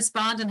how we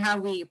respond and how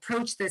we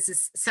approach this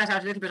is set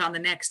out a little bit on the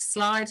next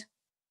slide.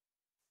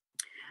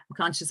 I'm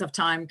conscious of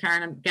time,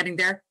 Karen, I'm getting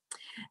there.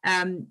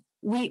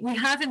 We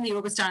have in the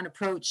Oberstown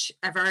approach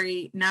a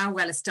very now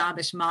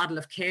well-established model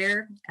of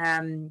care,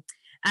 and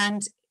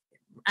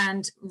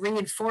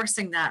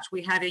reinforcing that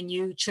we have a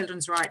new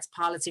children's rights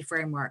policy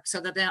framework,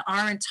 so that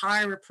our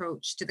entire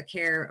approach to the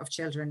care of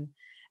children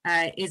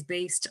is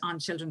based on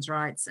children's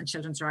rights and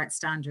children's rights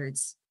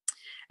standards.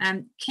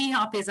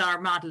 KEHOP is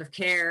our model of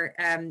care,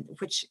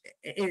 which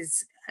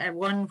is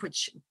one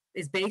which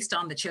is based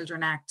on the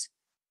Children Act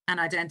and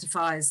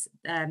identifies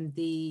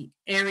the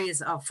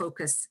areas of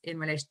focus in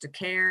relation to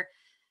care,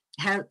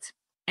 health,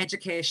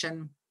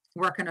 education,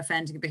 work and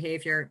offending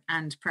behaviour,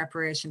 and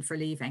preparation for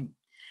leaving.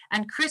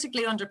 And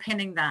critically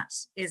underpinning that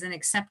is an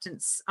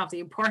acceptance of the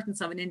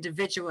importance of an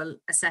individual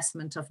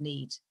assessment of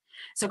need.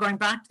 So going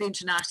back to the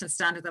international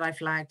standard that I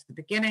flagged at the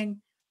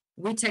beginning,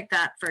 we take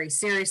that very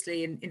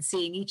seriously in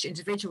seeing each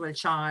individual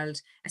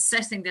child,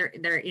 assessing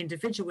their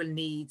individual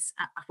needs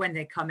when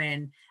they come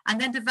in,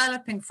 and then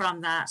developing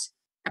from that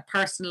a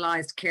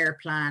personalised care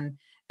plan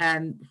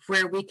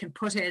where we can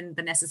put in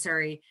the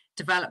necessary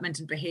development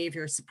and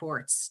behaviour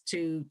supports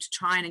to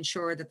try and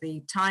ensure that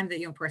the time that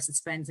a young person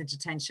spends in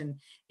detention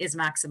is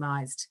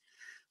maximised.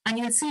 And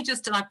you'll see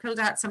and I pulled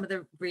out some of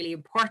the really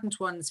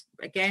important ones,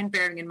 again,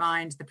 bearing in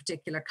mind the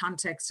particular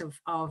context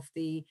of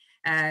the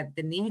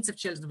needs of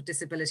children with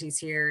disabilities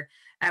here.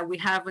 We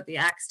have with the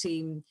ACTS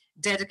team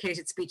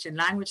dedicated speech and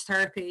language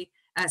therapy,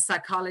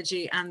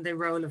 psychology, and the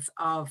role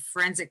of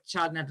forensic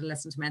child and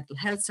adolescent mental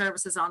health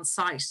services on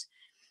site.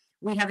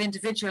 We have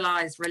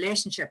individualised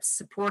relationships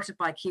supported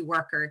by key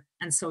worker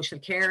and social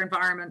care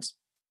environment.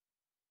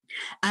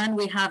 And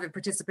we have a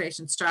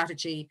participation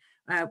strategy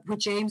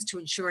which aims to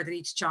ensure that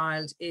each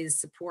child is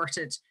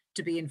supported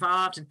to be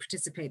involved and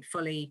participate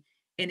fully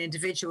in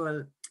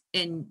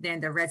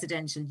their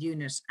residential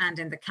unit and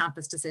in the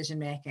campus decision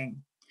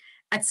making.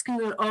 At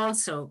school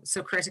also,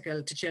 so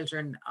critical to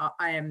children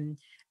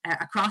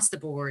across the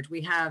board,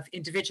 we have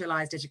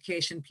individualised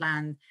education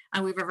plan,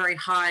 and we have a very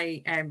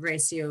high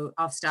ratio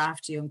of staff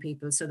to young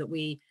people so that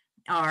we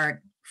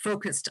are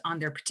focused on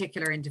their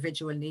particular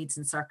individual needs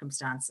and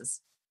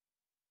circumstances.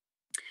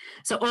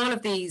 So all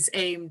of these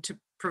aim to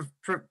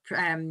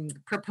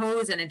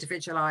propose an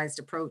individualised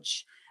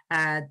approach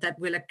that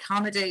will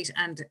accommodate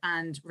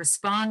and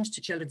respond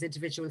to children's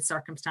individual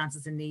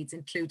circumstances and needs,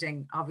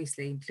 including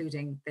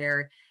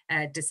their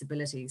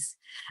disabilities.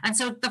 And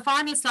so the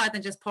final slide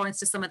then just points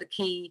to some of the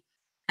key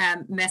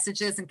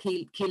messages and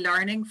key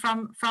learning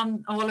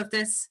from all of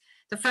this.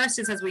 The first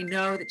is, as we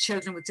know, that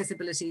children with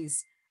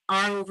disabilities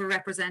are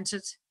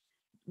overrepresented.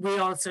 We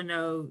also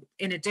know,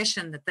 in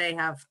addition, that they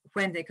have,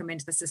 when they come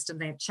into the system,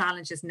 they have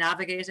challenges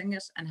navigating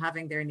it and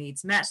having their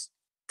needs met.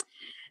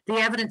 The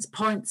evidence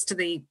points to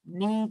the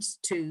need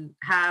to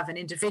have an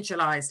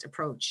individualised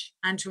approach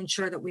and to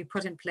ensure that we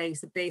put in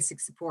place the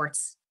basic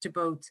supports to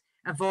both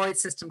avoid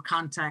system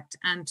contact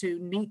and to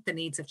meet the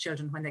needs of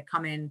children when they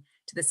come in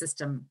to the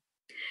system.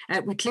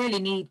 We clearly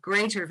need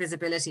greater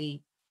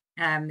visibility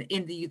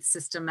in the youth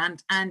system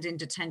and in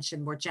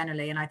detention more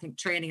generally, and I think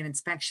training and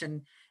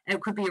inspection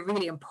could be a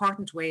really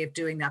important way of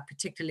doing that,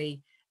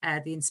 particularly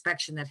the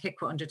inspection that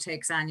HICWA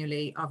undertakes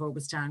annually of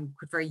Oberstown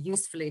could very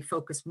usefully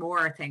focus more,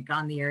 I think,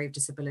 on the area of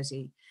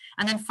disability.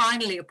 And then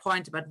finally, a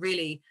point about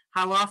really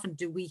how often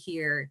do we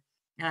hear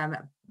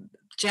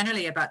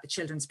generally about the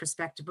children's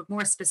perspective, but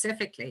more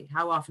specifically,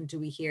 how often do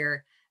we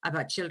hear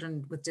about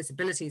children with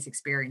disabilities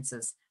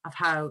experiences of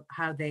how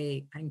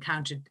they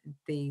encountered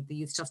the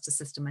youth justice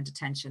system and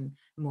detention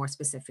more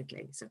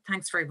specifically. So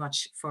thanks very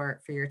much for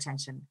your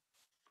attention.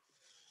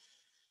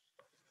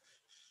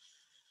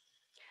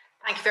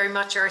 Thank you very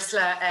much,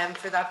 Ursula,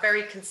 for that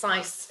very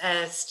concise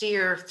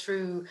steer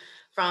through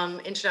from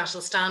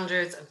international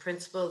standards and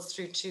principles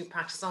through to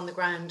practice on the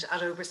ground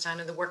at Oberstown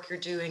and the work you're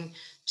doing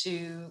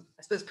to,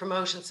 I suppose,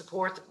 promote and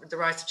support the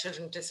rights of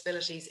children with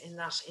disabilities in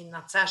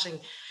that setting.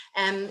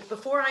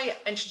 Before I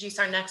introduce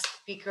our next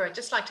speaker, I'd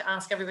just like to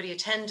ask everybody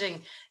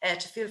attending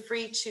to feel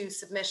free to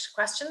submit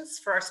questions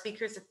for our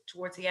speakers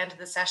towards the end of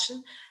the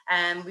session.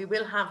 We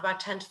will have about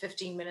 10 to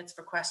 15 minutes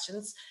for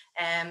questions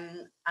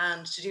and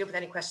to deal with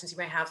any questions you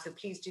may have. So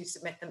please do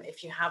submit them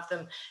if you have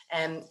them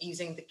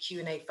using the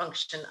Q&A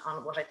function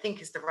on what I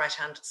think is the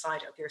right-hand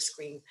side of your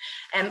screen.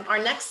 Our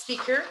next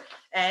speaker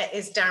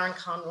is Darren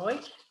Conroy,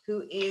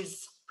 who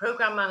is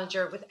Programme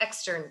Manager with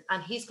Extern,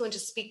 and he's going to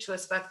speak to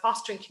us about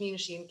fostering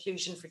community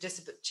inclusion for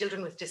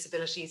children with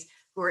disabilities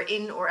who are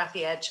in or at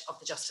the edge of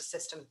the justice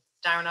system.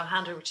 Darren, I'll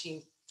hand over to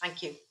you.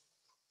 Thank you.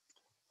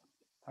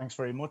 Thanks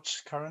very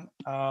much, Karen.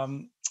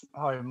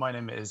 Hi, my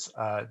name is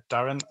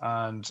Darren,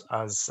 and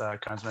as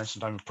Karen's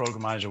mentioned, I'm a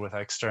Programme Manager with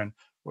Extern.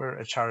 We're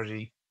a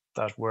charity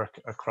that work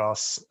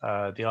across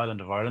the island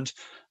of Ireland,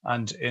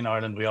 and in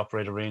Ireland we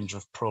operate a range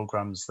of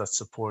programmes that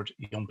support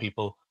young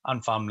people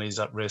and families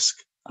at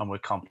risk and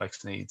with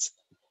complex needs.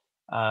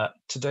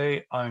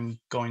 Today I'm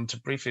going to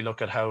briefly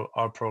look at how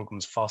our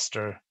programmes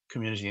foster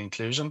community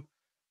inclusion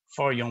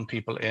for young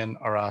people in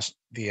or at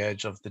the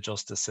edge of the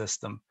justice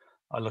system.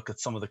 I'll look at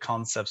some of the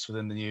concepts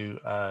within the new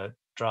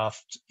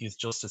draft youth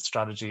justice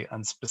strategy,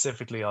 and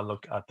specifically I'll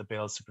look at the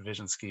bail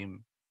supervision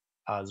scheme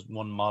as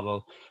one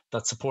model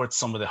that supports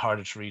some of the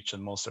harder to reach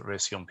and most at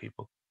risk young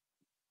people.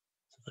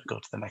 So if we go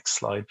to the next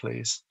slide,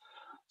 please.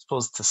 I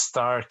suppose to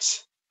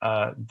start,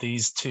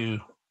 these two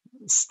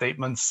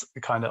statements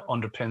kind of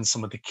underpin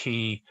some of the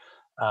key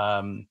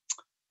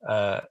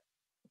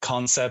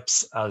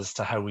concepts as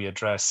to how we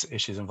address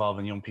issues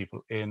involving young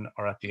people in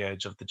or at the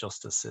edge of the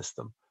justice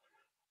system.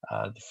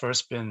 The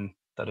first being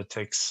that it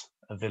takes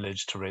a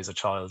village to raise a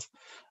child,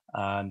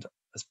 and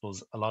I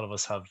suppose a lot of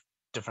us have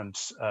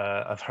different,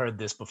 I've heard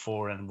this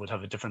before and would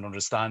have a different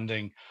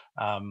understanding,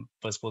 but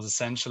I suppose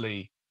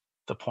essentially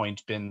the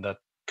point being that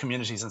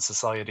communities and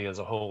society as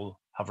a whole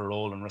have a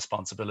role and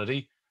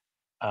responsibility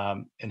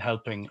in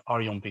helping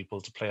our young people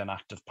to play an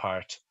active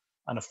part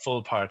and a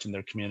full part in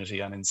their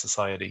community and in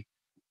society.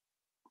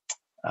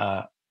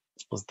 I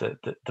suppose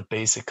the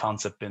basic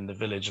concept being the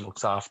village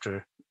looks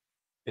after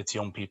its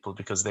young people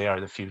because they are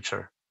the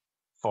future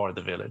for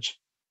the village.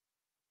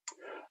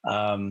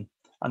 And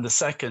the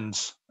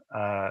second,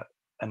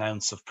 an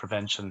ounce of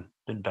prevention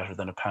been better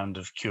than a pound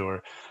of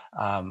cure.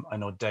 I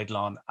know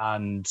Deaglán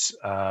and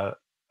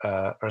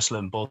Ursula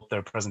in both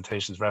their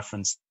presentations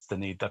referenced the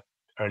need that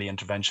early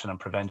intervention and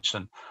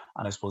prevention,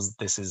 and I suppose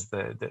this is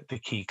the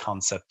key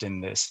concept in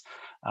this.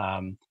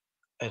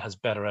 It has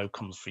better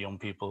outcomes for young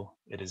people.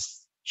 It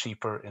is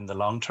cheaper in the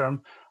long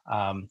term,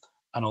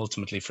 and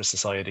ultimately for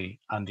society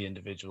and the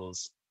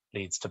individuals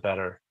leads to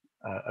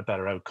a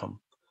better outcome.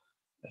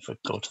 If we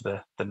go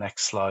to the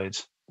next slide.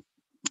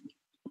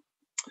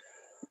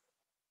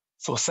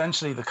 So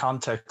essentially the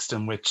context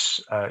in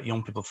which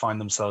young people find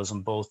themselves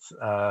in both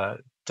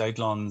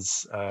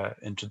Deaglán's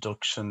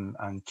introduction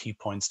and key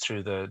points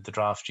through the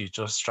draft youth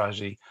justice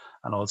strategy,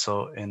 and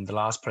also in the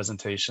last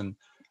presentation,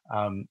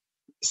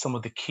 some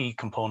of the key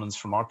components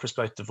from our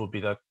perspective would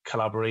be that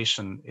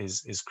collaboration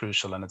is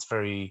crucial, and it's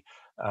very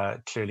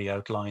clearly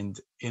outlined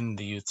in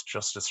the youth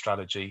justice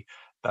strategy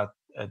that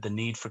the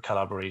need for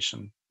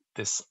collaboration,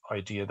 this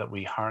idea that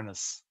we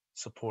harness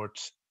support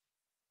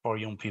for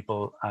young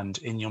people and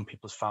in young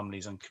people's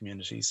families and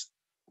communities,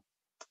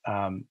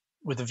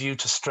 with a view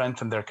to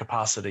strengthen their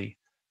capacity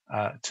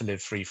to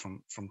live free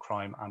from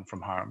crime and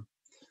from harm.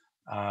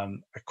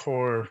 A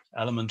core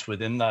element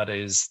within that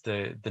is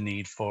the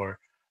need for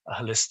a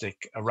holistic,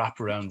 a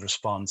wraparound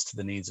response to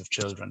the needs of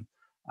children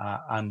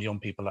and young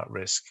people at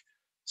risk.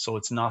 So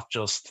it's not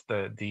just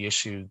the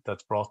issue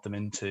that's brought them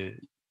into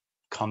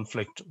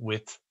conflict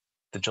with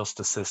the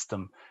justice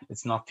system.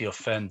 It's not the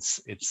offence,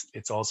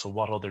 it's also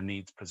what other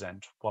needs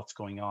present, what's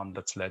going on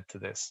that's led to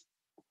this.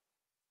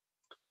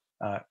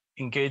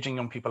 Engaging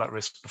young people at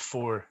risk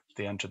before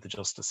they enter the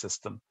justice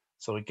system.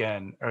 So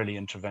again, early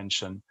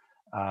intervention,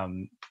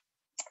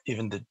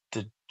 even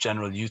the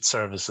general youth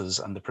services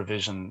and the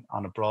provision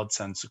on a broad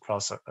sense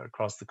across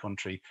the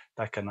country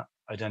that can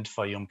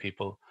identify young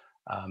people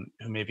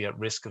who may be at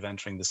risk of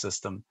entering the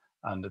system.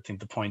 And I think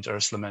the point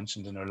Ursula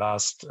mentioned in her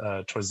last,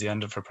 towards the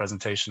end of her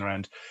presentation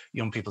around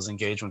young people's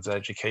engagement with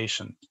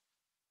education,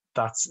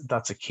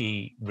 that's a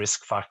key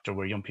risk factor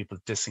where young people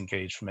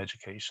disengage from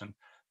education.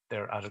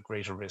 They're at a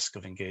greater risk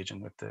of engaging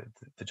with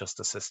the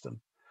justice system.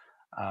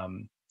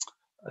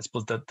 I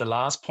suppose that the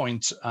last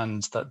point,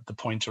 and that the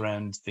point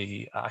around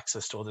the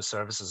access to other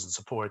services and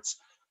supports,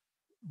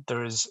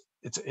 there is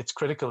it's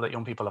critical that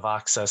young people have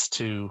access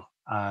to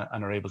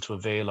and are able to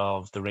avail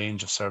of the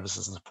range of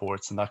services and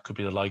supports, and that could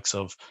be the likes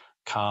of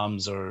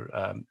CAMS or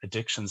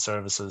addiction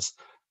services.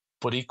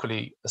 But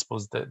equally, I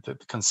suppose the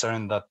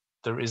concern that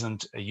there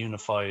isn't a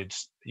unified,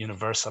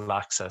 universal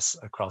access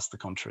across the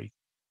country.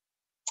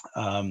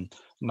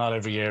 Not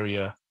every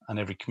area and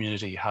every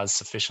community has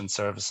sufficient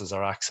services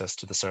or access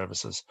to the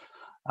services.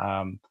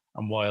 And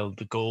while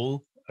the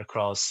goal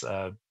across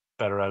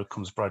Better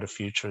Outcomes, Brighter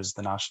Futures,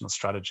 the national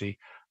strategy,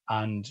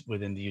 and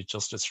within the Youth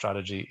Justice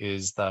strategy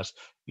is that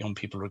young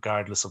people,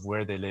 regardless of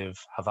where they live,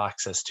 have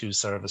access to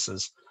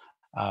services.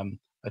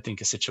 I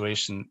think a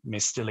situation may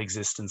still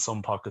exist in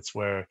some pockets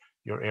where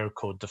your air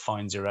code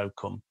defines your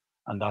outcome.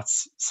 And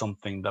that's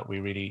something that we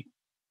really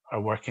are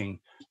working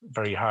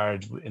very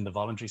hard in the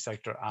voluntary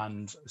sector,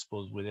 and I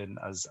suppose within,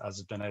 as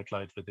has been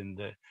outlined within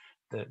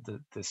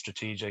the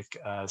strategic,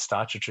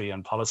 statutory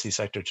and policy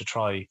sector to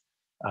try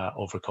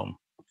overcome.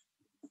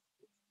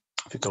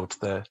 If you go to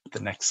the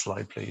next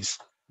slide, please.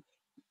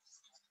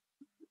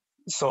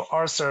 So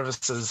our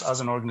services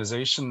as an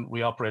organisation,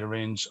 we operate a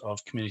range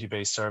of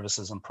community-based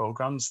services and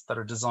programmes that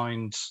are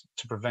designed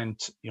to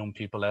prevent young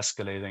people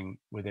escalating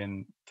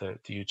within the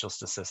youth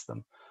justice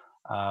system.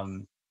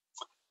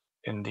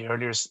 In the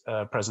earlier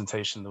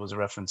presentation, there was a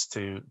reference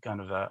to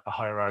kind of a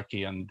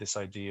hierarchy and this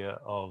idea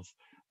of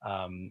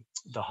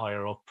the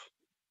higher up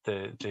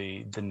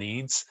the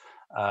needs,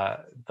 or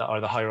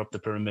the higher up the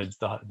pyramid,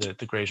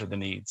 the greater the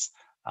needs.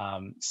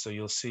 So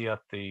you'll see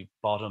at the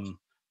bottom,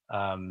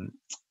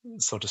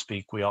 so to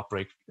speak, we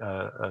operate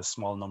a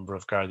small number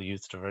of Garda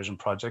Youth Diversion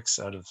projects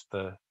out of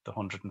the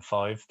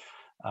 105.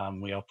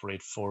 We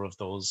operate 4 of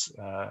those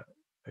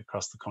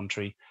across the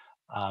country.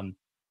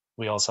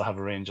 We also have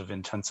a range of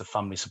intensive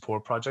family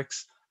support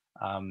projects.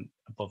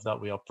 Above that,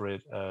 we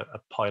operate a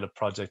pilot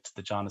project,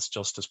 the Janus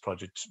Justice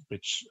Project,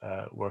 which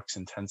works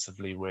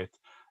intensively with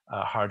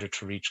harder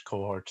to reach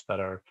cohort that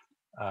are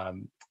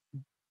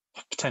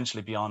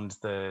potentially beyond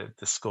the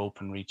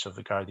scope and reach of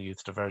the Garda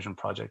Youth Diversion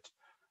Project.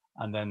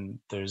 And then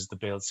there's the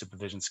Bail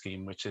Supervision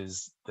Scheme, which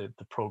is the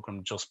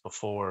programme just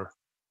before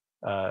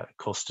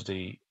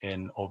custody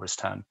in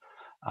Oberstown.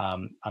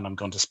 And I'm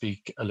going to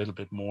speak a little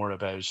bit more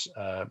about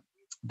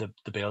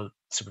the Bail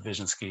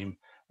Supervision Scheme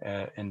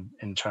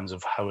in terms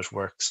of how it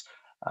works.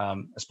 I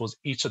suppose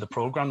each of the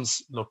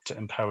programmes look to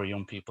empower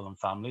young people and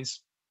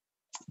families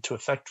to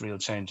effect real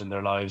change in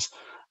their lives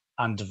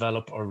and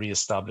develop or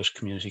re-establish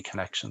community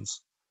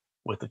connections,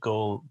 with the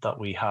goal that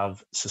we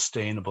have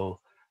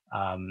sustainable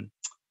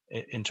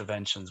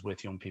interventions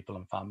with young people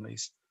and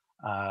families.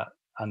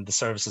 And the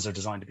services are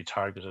designed to be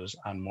targeted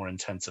and more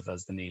intensive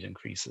as the need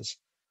increases.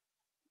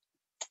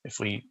 If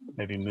we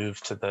maybe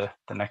move to the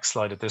next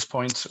slide at this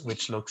point,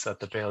 which looks at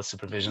the Bail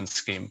Supervision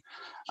Scheme.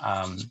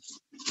 And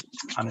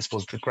I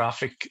suppose the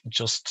graphic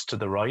just to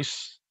the right,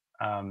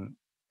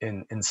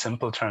 in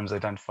simple terms,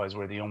 identifies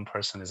where the young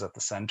person is at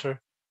the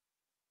centre,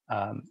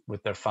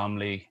 with their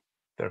family,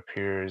 their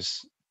peers,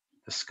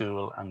 the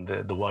school, and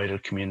the wider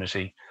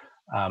community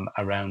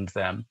around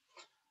them.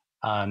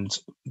 And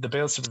the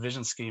Bail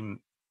Supervision Scheme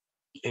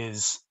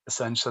is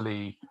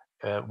essentially,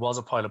 was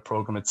a pilot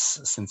programme. It's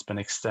since been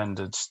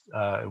extended.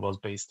 It was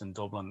based in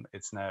Dublin.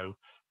 It's now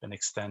been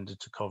extended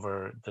to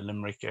cover the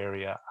Limerick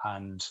area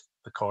and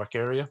the Cork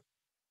area.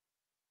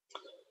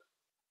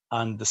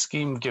 And the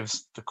scheme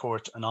gives the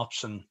court an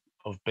option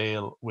of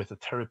bail with a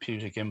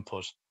therapeutic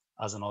input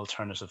as an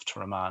alternative to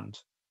remand.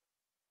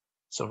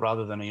 So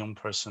rather than a young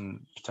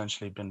person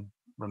potentially been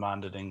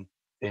remanded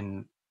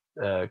in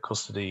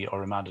custody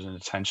or remanded in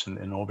detention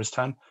in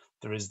Oberstown,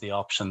 there is the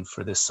option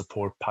for this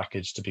support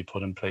package to be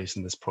put in place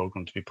and this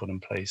program to be put in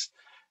place.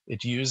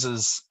 It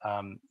uses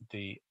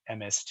the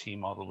MST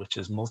model, which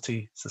is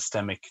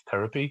multi-systemic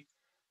therapy,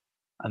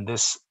 and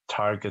this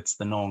targets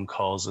the known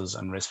causes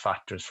and risk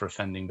factors for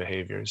offending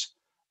behaviours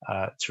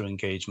through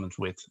engagement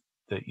with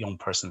the young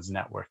person's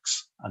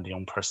networks and the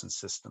young person's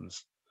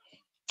systems.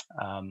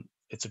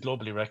 It's a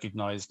globally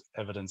recognised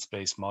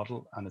evidence-based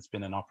model, and it's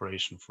been in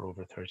operation for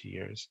over 30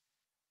 years.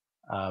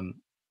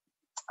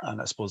 And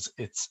I suppose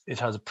it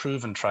has a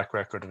proven track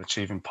record of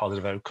achieving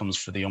positive outcomes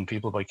for the young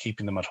people by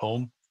keeping them at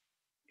home,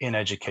 in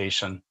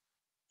education,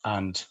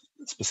 and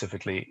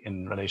specifically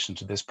in relation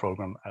to this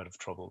programme, out of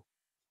trouble.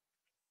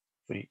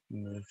 If we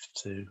move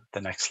to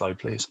the next slide,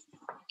 please.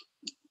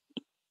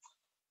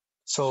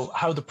 So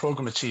how the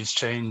programme achieves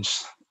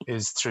change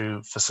is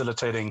through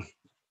facilitating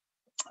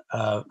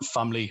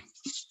family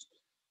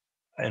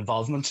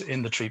involvement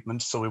in the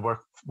treatment. So we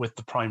work with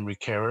the primary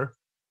carer.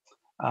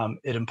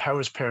 It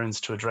empowers parents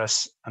to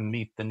address and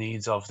meet the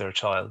needs of their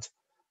child,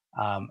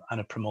 and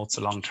it promotes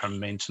a long-term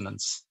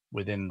maintenance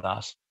within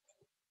that.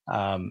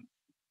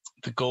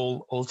 The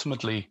goal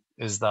ultimately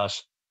is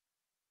that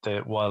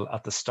while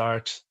at the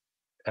start,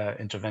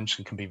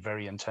 intervention can be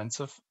very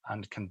intensive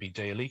and can be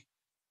daily,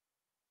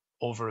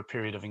 over a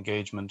period of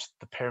engagement,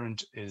 the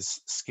parent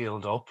is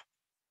skilled up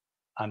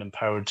and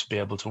empowered to be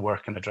able to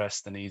work and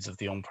address the needs of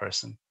the young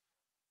person.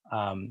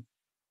 And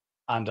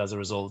as a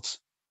result,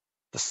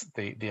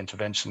 the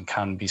intervention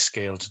can be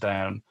scaled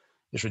down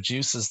it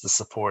reduces the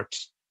support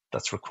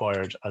that's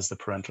required as the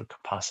parental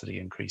capacity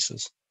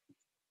increases.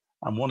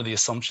 And one of the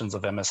assumptions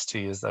of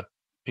MST is that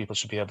people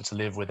should be able to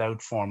live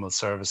without formal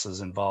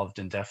services involved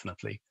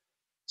indefinitely.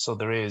 So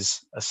there is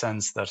a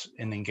sense that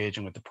in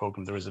engaging with the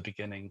program, there is a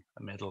beginning,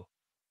 a middle,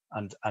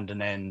 and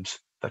an end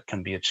that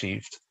can be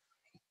achieved.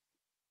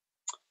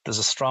 There's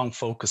a strong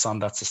focus on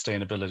that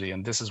sustainability,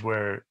 and this is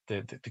where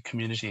the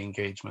community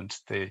engagement,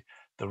 the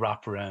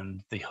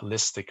wraparound, the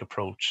holistic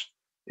approach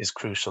is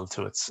crucial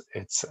to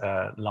its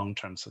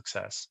long-term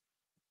success.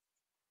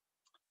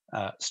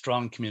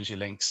 Strong community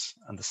links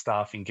and the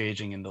staff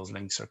engaging in those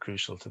links are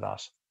crucial to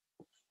that.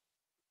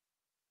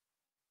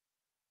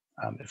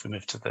 If we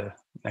move to the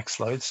next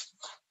slides.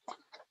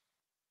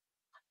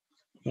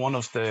 One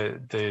of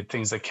the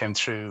things that came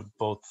through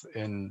both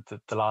in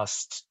the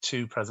last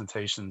two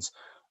presentations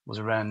was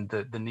around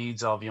the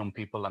needs of young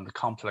people and the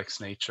complex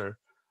nature.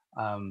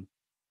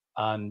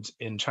 And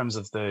in terms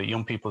of the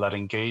young people that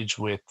engage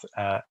with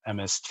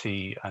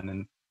MST and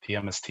in the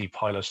MST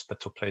pilot that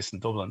took place in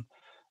Dublin,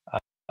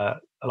 a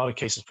lot of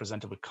cases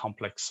presented with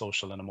complex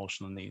social and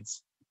emotional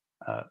needs.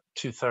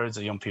 2/3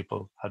 of young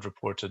people had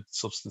reported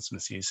substance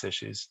misuse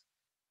issues.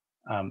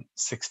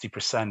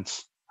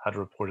 60% had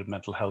reported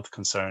mental health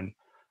concern,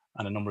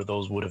 and a number of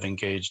those would have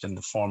engaged in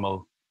the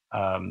formal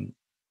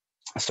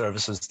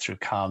services through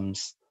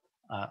CAMS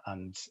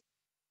and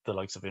the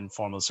likes of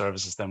informal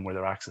services then where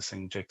they're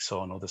accessing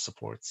Jigsaw and other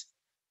supports.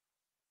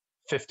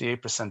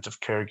 58% of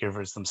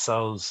caregivers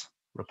themselves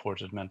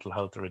reported mental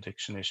health or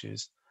addiction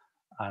issues,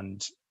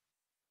 and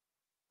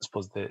I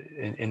suppose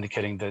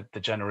indicating the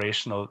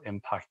generational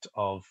impact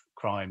of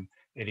crime.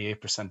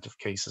 88% of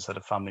cases had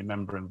a family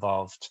member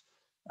involved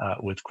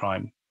with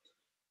crime.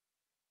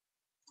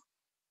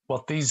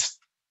 What these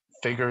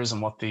figures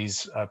and what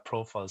these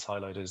profiles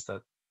highlight is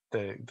that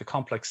the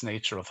complex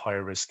nature of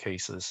higher risk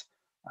cases,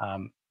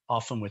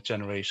 often with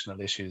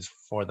generational issues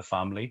for the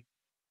family.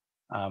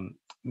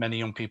 Many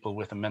young people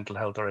with a mental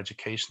health or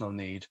educational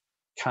need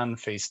can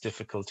face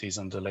difficulties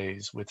and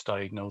delays with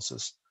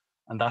diagnosis,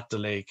 and that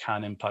delay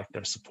can impact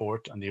their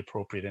support and the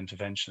appropriate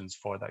interventions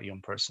for that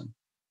young person.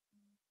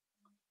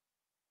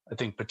 I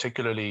think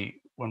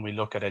particularly when we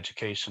look at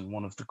education,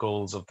 one of the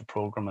goals of the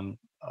program and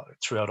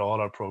throughout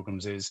all our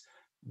programs is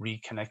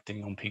reconnecting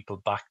young people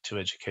back to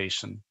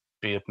education,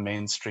 be it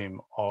mainstream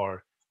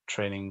or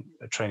training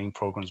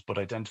programs, but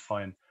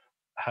identifying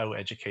how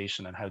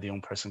education and how the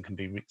young person can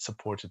be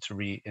supported to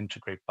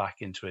reintegrate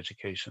back into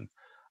education,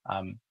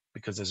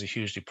 because there's a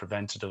hugely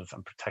preventative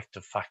and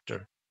protective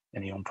factor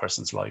in a young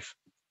person's life.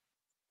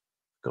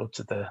 Go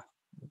to the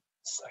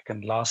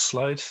second last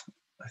slide,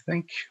 I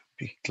think.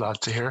 Be glad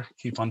to hear,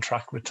 keep on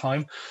track with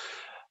time.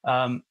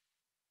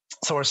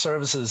 So our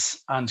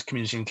services and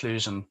community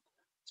inclusion,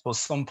 I suppose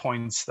some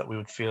points that we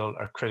would feel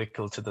are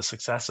critical to the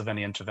success of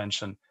any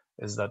intervention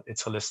is that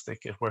it's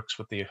holistic. It works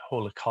with the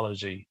whole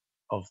ecology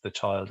of the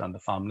child and the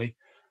family.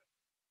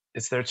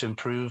 It's there to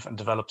improve and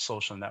develop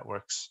social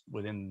networks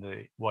within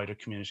the wider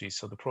community.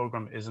 So the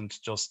program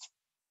isn't just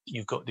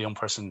you've got the young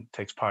person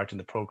takes part in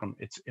the program,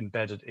 it's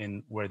embedded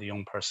in where the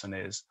young person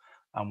is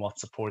and what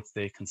supports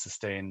they can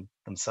sustain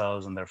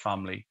themselves and their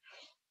family.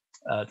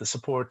 The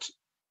support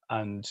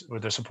where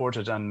they're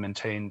supported and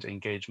maintained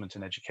engagement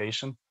in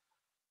education.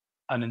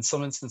 And in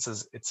some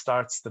instances, it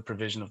starts the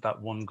provision of that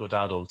one good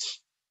adult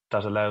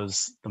that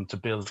allows them to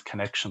build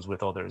connections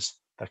with others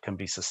that can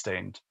be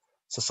sustained.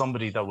 So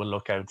somebody that will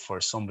look out for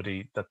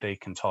somebody that they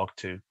can talk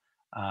to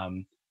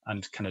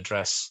and can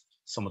address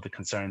some of the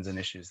concerns and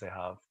issues they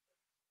have.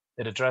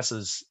 It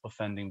addresses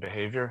offending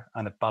behavior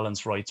and it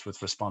balances rights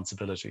with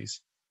responsibilities.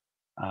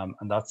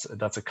 And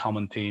that's a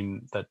common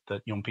theme that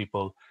young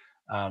people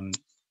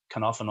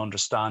can often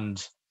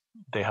understand.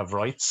 They have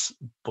rights,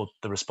 but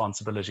the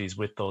responsibilities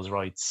with those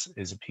rights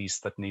is a piece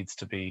that needs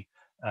to be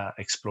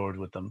explored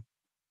with them.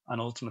 And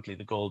ultimately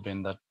the goal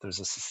being that there's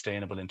a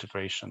sustainable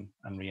integration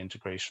and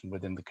reintegration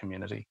within the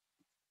community.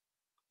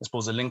 I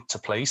suppose a link to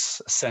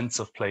place, a sense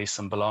of place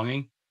and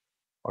belonging,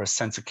 or a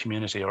sense of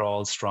community are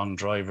all strong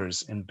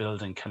drivers in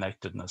building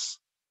connectedness,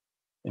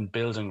 in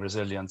building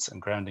resilience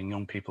and grounding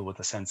young people with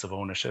a sense of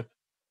ownership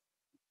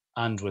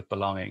and with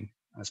belonging.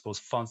 I suppose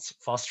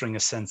fostering a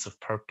sense of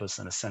purpose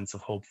and a sense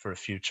of hope for a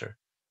future.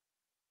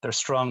 They're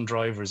strong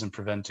drivers in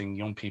preventing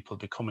young people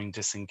becoming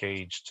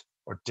disengaged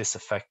or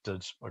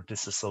disaffected or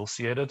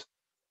disassociated,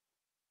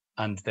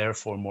 and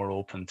therefore more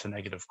open to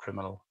negative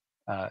criminal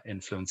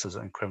influences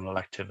and criminal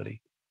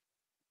activity.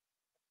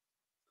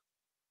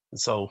 And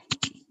so,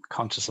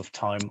 conscious of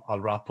time, I'll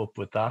wrap up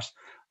with that.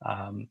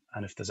 And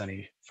if there's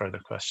any further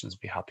questions,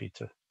 be happy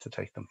to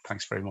take them.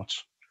 Thanks very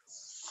much.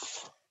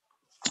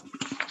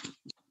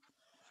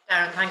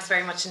 Darren, thanks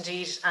very much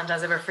indeed, and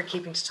as ever for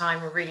keeping to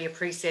time, we really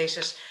appreciate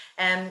it.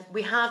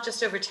 We have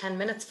just over 10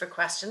 minutes for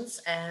questions,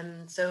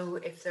 so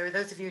if there are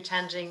those of you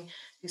attending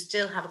who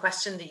still have a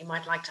question that you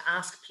might like to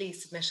ask,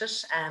 please submit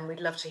it, and we'd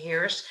love to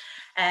hear it.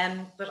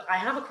 But I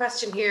have a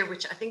question here,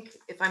 which I think,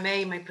 if I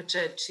may put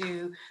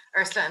to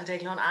Ursula and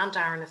Deaglán and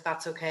Darren, if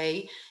that's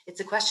okay.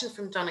 It's a question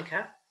from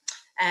Donica.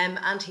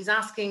 And he's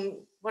asking,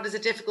 what is a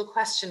difficult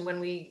question when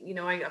we, you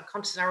know, I'm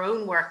conscious in our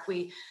own work,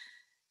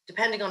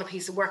 depending on a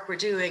piece of work we're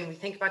doing, we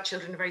think about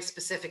children in very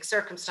specific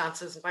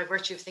circumstances, and by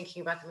virtue of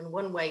thinking about them in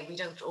one way, we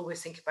don't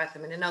always think about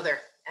them in another,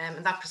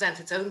 and that presents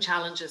its own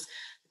challenges.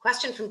 The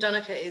question from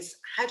Donica is,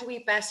 how do we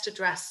best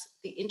address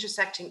the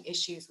intersecting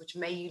issues which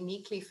may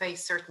uniquely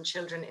face certain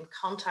children in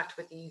contact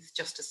with the youth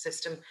justice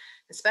system,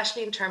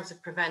 especially in terms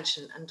of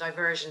prevention and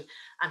diversion?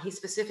 And he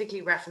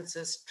specifically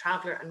references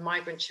traveller and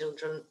migrant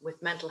children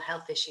with mental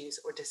health issues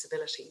or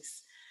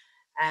disabilities.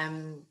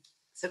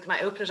 So can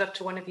I open it up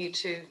to one of you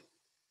to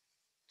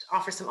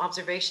offer some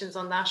observations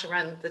on that,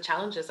 around the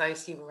challenges, I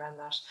assume, around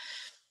that?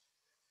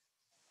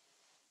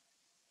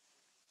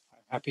 I'm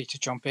happy to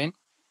jump in.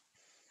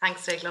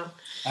 Thanks, Deaglán.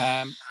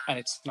 And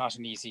it's not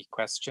an easy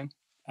question.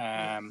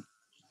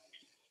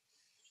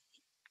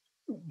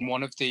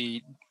 One of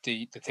the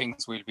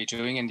things we'll be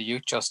doing in the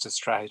youth justice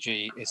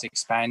strategy is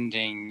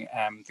expanding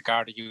the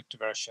Garda Youth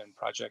Diversion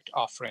Project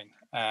offering.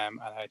 And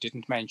I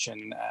didn't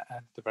mention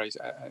at the very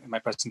in my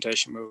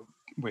presentation,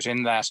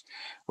 within that,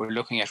 we're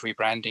looking at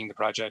rebranding the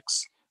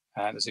projects.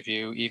 There's a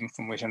view, even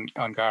from within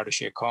on Garda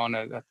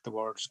Síochána, that the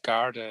word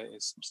Garda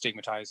is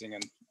stigmatizing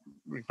and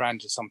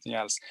rebranded as something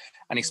else,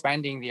 and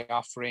expanding the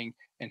offering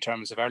in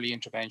terms of early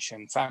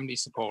intervention, family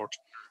support,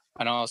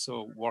 and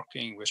also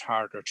working with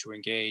harder to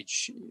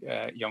engage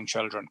young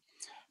children.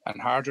 And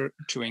harder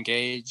to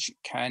engage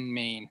can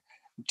mean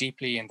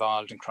deeply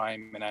involved in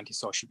crime and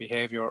antisocial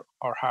behaviour,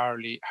 or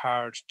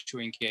hard to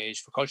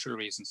engage for cultural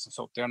reasons,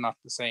 so they're not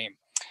the same.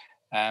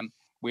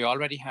 We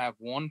already have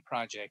one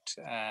project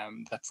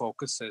that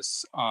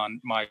focuses on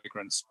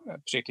migrants,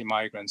 particularly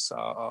migrants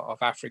of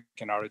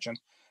African origin.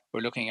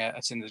 We're looking at,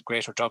 it's in the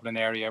greater Dublin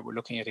area. We're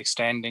looking at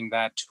extending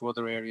that to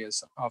other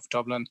areas of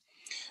Dublin.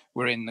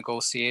 We're in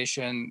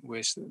negotiation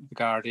with the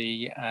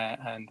Gardaí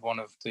and one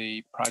of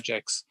the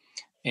projects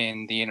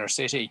in the inner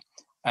city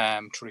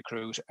to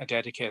recruit a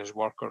dedicated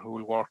worker who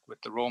will work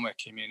with the Roma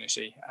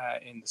community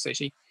in the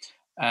city.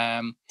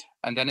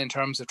 And then in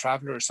terms of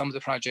travellers, some of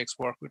the projects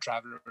work with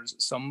travellers.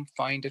 Some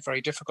find it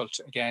very difficult,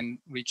 again,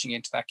 reaching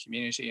into that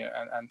community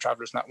and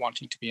travellers not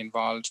wanting to be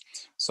involved.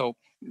 So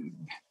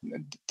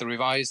the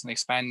revised and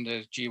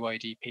expanded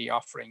GYDP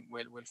offering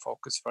will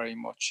focus very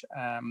much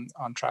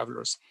on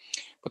travellers.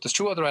 But there's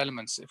two other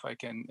elements, if I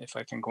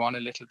can go on a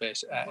little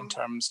bit in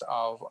terms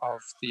of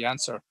the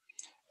answer.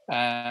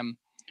 And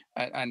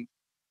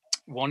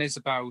one is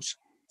about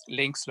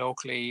links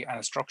locally and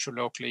a structure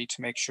locally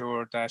to make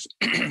sure that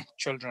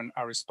children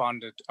are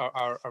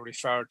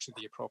referred to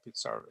the appropriate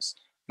service.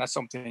 And that's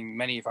something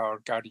many of our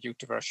Garda Youth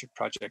Diversion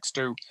projects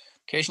do.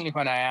 Occasionally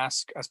when I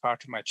ask, as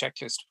part of my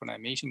checklist when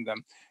I'm meeting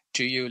them,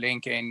 do you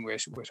link in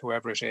with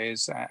whoever it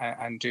is,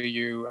 and do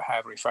you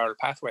have referral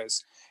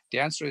pathways? The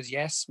answer is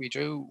yes, we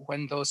do,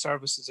 when those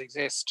services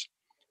exist.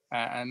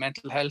 And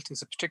mental health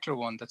is a particular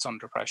one that's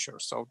under pressure.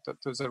 So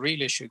there's a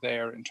real issue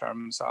there in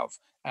terms of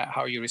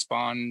how you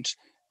respond.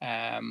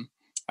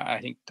 I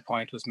think the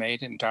point was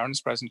made in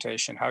Darren's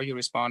presentation, how you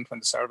respond when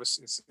the service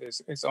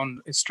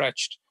is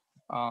stretched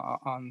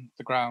on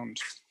the ground.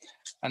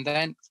 And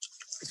then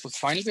the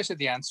final bit of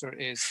the answer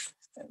is,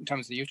 in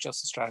terms of the youth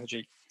justice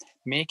strategy,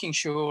 making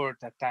sure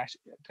that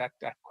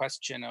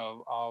question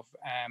of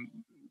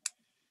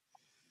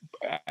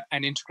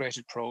an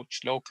integrated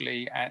approach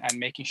locally, and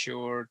making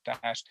sure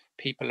that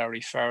people are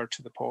referred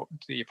to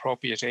the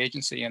appropriate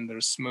agency and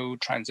there's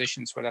smooth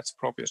transitions where that's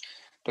appropriate.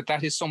 But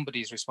that is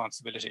somebody's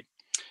responsibility.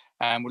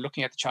 We're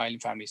looking at the child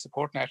and family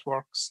support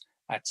networks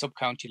at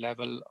sub-county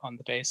level on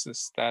the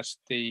basis that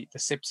the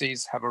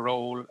SIPCs have a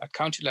role at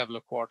county level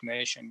of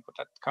coordination, but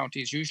that the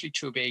county is usually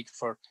too big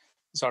for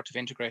sort of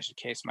integrated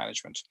case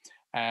management.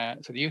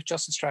 So the youth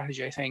justice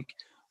strategy, I think,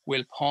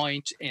 will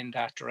point in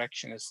that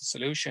direction as the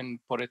solution,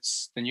 but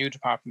it's the new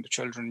Department of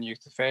Children and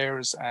Youth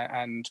Affairs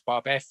and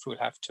Bob F will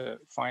have to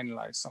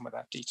finalise some of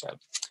that detail.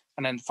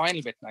 And then the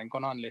final bit, and I'm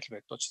going on a little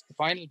bit, but the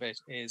final bit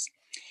is,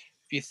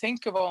 if you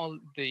think of all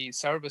the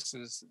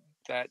services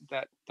that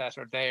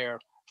are there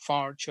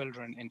for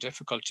children in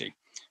difficulty,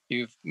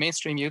 you've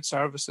mainstream youth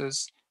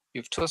services,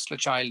 you've TUSLA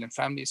child and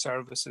family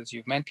services,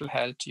 you've mental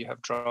health, you have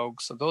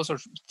drugs. So those are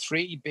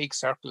three big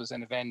circles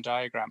in a Venn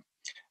diagram,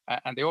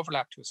 and they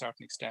overlap to a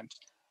certain extent.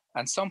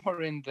 And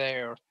somewhere in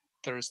there,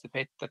 there's the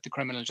bit that the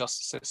criminal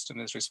justice system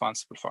is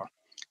responsible for.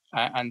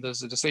 And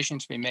there's a decision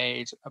to be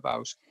made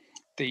about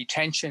the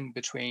tension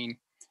between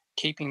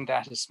keeping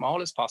that as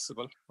small as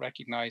possible,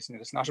 recognizing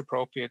that it's not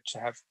appropriate to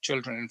have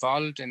children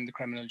involved in the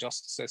criminal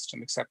justice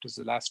system except as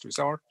a last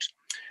resort,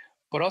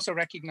 but also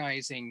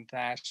recognizing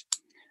that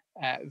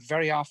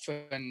very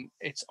often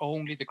it's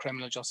only the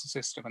criminal justice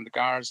system and the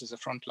guards as a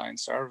frontline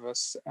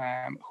service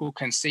who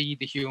can see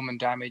the human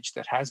damage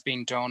that has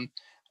been done,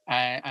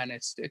 and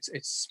it's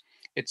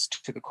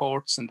to the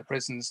courts and the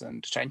prisons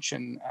and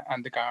detention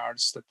and the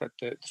guards that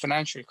the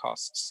financial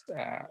costs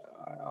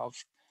of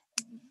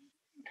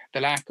the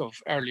lack of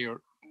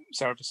earlier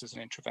services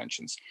and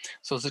interventions.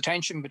 So there's a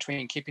tension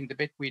between keeping the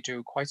bit we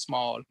do quite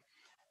small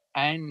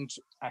and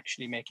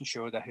actually making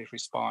sure that it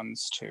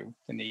responds to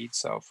the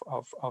needs of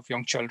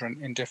young children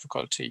in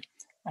difficulty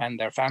and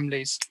their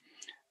families.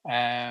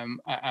 And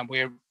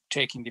we're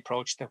taking the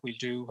approach that we'll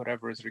do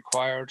whatever is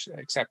required,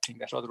 accepting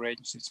that other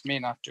agencies may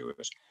not do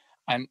it.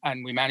 And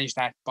we manage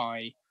that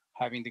by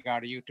having the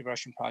Garda Youth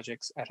Diversion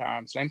projects at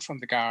arm's length from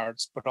the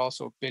Guards, but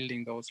also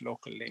building those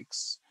local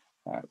links,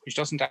 which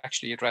doesn't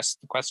actually address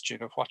the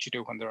question of what you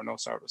do when there are no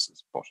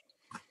services. But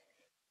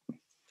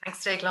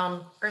thanks,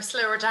 Deaglán.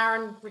 Ursula or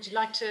Darren, would you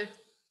like to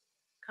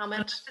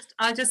comment?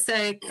 I'll just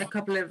say a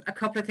couple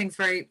of things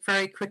very,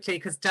 very quickly,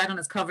 because Deaglán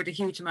has covered a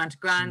huge amount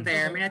of ground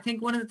there. I mean, I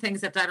think one of the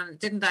things that Deaglán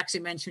didn't actually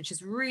mention, which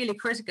is really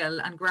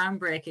critical and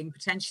groundbreaking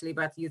potentially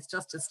about the youth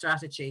justice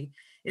strategy,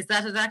 is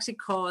that it actually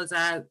calls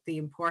out the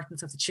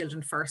importance of the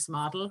children first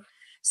model.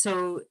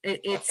 So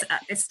it's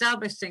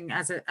establishing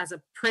as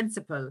a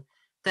principle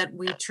that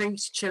we treat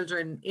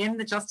children in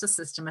the justice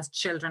system as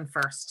children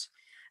first.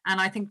 And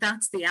I think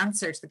that's the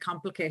answer to the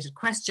complicated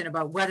question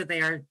about whether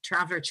they are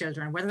traveller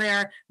children, whether they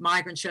are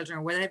migrant children,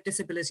 or whether they have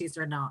disabilities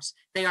or not.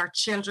 They are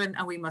children,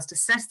 and we must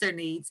assess their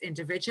needs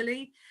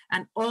individually.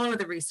 And all of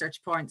the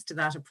research points to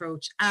that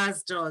approach,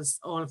 as does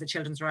all of the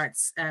children's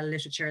rights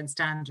literature and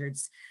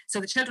standards.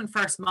 So the children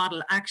first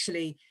model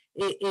actually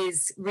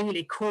is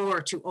really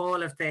core to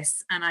all of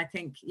this. And I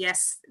think,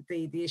 yes,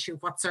 the issue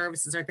of what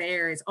services are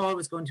there is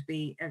always going to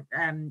be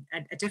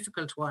a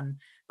difficult one.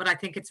 But I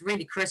think it's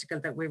really critical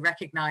that we're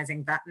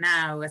recognising that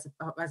now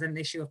as an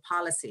issue of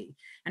policy,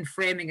 and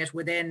framing it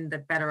within the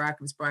Better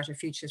Outcomes, Brighter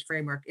Futures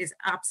framework is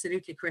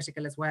absolutely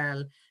critical as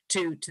well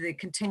to the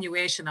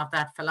continuation of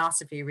that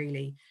philosophy,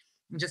 really.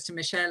 And just to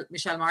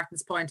Michelle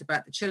Martin's point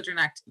about the Children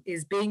Act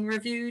is being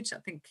reviewed, I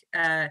think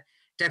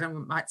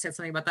Darren might say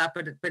something about that,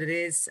 but it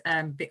is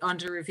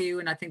under review,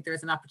 and I think there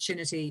is an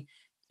opportunity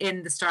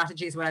in the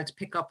strategy as well to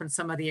pick up in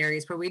some of the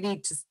areas where we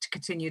need to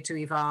continue to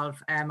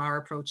evolve our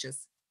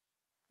approaches.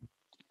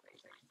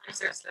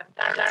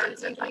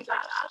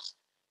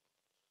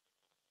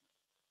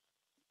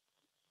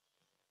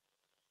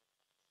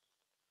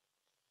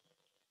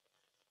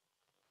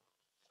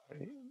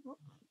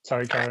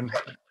 Sorry, Karen.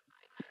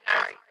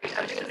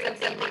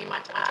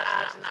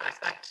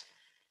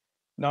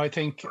 No, I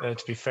think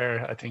to be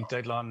fair, I think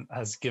Deaglán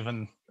has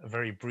given a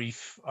very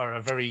brief or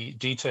a very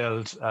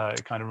detailed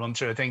kind of run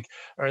through. I think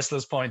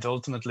Ursula's point,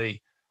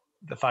 ultimately,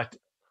 the fact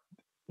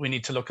we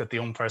need to look at the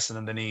young person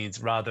and the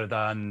needs rather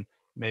than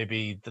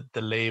maybe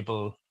the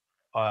label,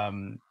 or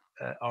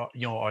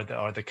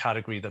the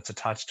category that's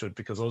attached to it,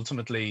 because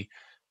ultimately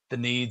the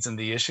needs and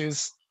the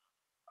issues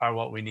are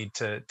what we need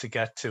to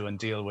get to and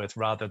deal with,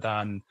 rather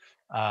than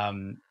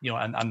and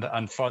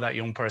for that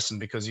young person,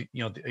 because the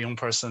young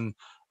person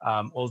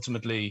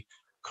ultimately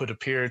could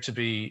appear to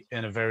be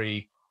in a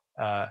very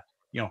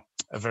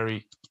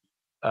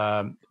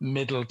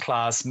middle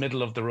class,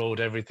 middle of the road,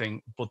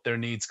 everything, but their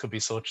needs could be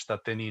such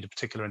that they need a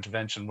particular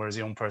intervention, whereas a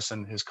young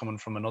person who's coming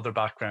from another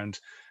background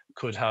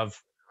could have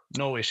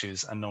no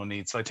issues and no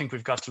needs. So I think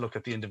we've got to look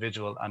at the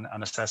individual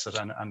and assess it,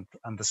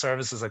 and the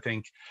services. I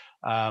think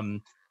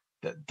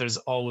there's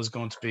always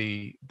going to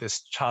be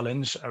this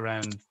challenge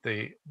around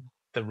the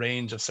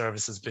range of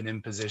services being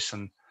in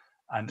position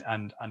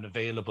and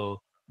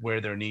available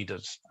where they're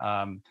needed.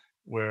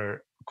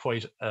 We're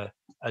quite a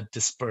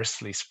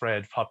dispersely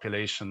spread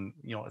population.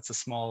 It's a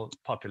small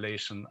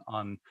population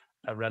on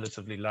a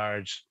relatively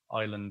large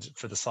island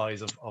for the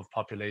size of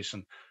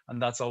population,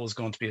 and that's always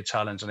going to be a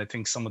challenge. And I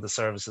think some of the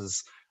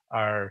services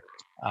are,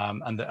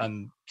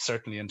 and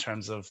certainly in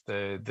terms of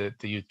the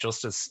youth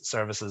justice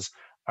services,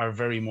 are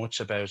very much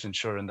about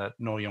ensuring that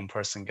no young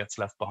person gets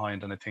left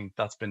behind. And I think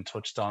that's been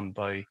touched on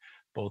by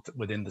both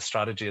within the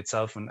strategy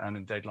itself and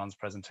in Deaglán's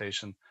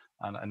presentation.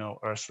 And I know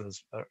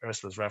Ursula's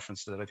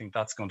reference to it. I think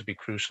that's going to be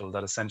crucial,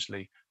 that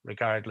essentially,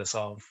 regardless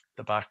of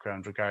the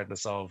background,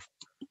 regardless of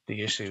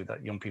the issue,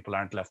 that young people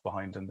aren't left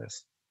behind in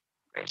this.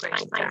 Great,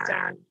 thanks,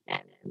 Darren.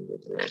 And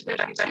there's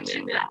about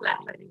 2 minutes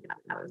left. I think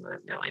I have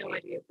no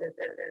idea if there's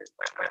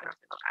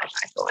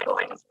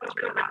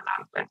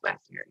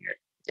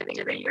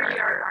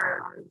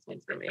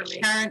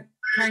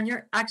Karen,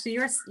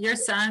 your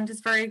sound is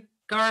very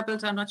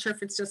garbled. I'm not sure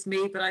if it's just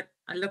me, but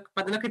I look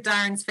by the look at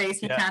Darren's face,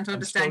 he can't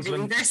understand you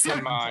either. So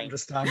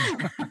understand.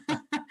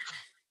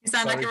 You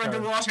sound like you're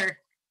underwater.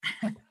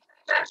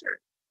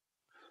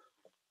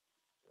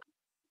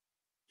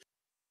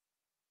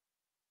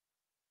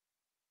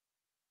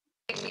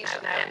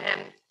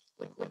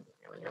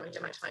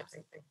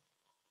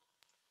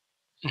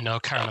 No,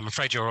 Karen, I'm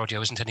afraid your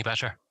audio isn't any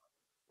better.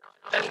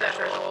 No,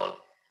 better at all.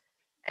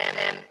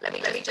 And let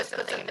me just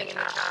put something in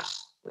the chat.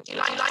 Would you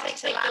like to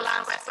take the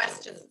last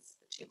questions?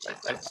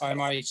 I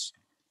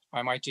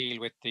might deal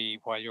with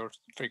while you're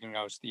figuring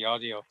out the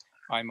audio,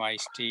 I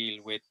might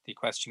deal with the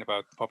question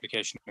about the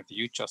publication of the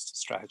youth justice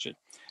strategy.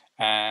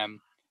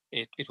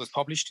 It was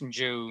published in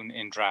June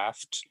in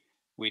draft.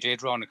 We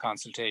did run a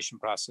consultation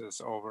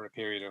process over a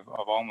period of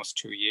almost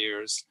 2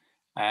 years,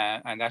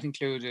 and that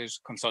included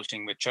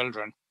consulting with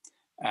children.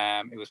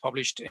 It was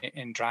published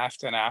in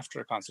draft and after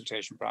a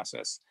consultation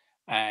process,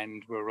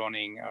 and we're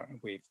running,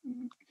 we've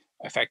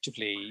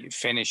effectively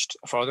finished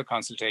a further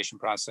consultation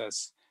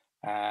process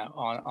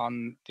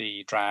on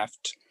the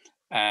draft.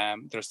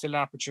 There's still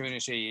an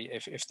opportunity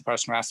if the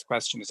person who asked the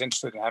question is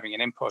interested in having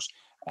an input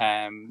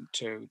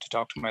to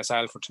talk to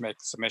myself or to make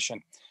the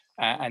submission.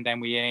 And then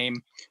we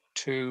aim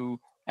to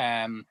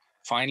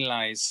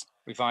finalise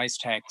revised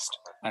text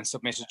and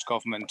submit it to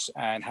government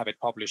and have it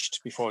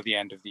published before the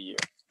end of the year.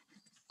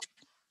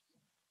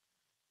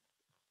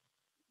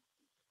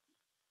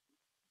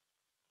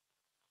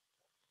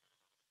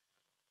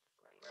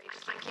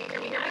 Thank you. Hear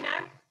me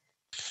now?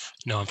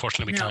 No,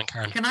 unfortunately we can't,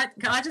 Karen. Can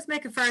I just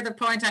make a further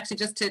point, actually,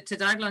 just to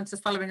Deaglán,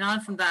 just following on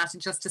from that,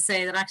 and just to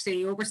say that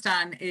actually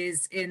Oberstown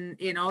is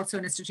also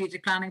in a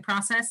strategic planning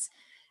process,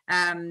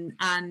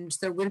 and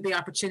there will be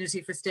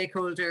opportunity for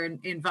stakeholder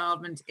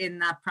involvement in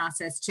that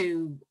process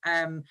too,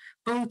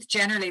 both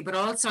generally, but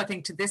also I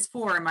think to this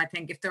forum. I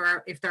think if there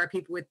are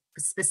people with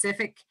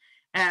specific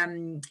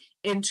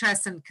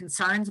interests and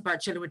concerns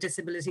about children with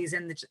disabilities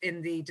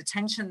in the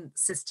detention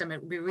system, it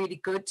would be really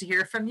good to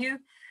hear from you.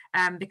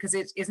 Because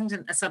it isn't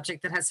a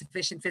subject that has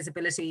sufficient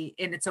visibility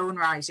in its own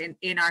right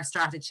in our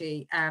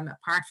strategy,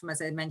 apart from,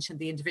 as I mentioned,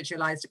 the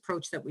individualised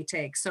approach that we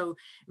take. So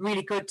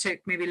really good to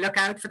maybe look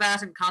out for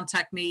that and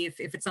contact me if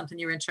it's something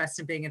you're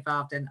interested in being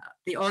involved in.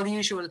 All the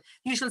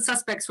usual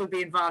suspects will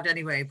be involved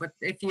anyway, but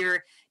if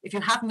you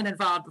haven't been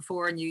involved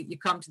before and you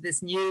come to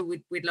this new,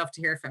 we'd love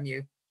to hear from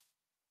you.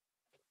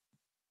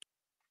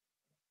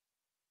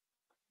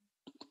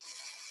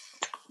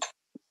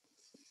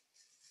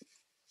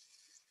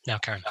 Now,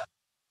 Karen.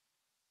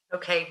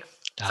 Okay,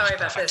 sorry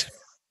about this.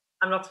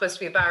 I'm not supposed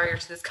to be a barrier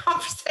to this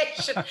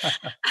conversation.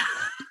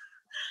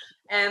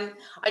 I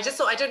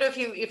don't know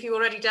if you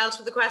already dealt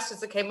with the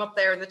questions that came up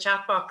there in the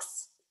chat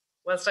box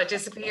whilst I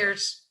disappeared.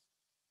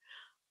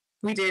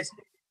 We did.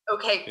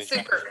 Okay,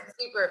 super.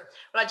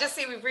 Well, I just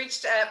see we've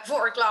reached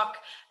 4 o'clock.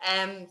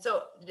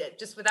 So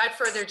just without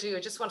further ado,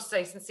 I just want to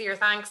say sincere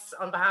thanks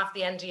on behalf of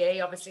the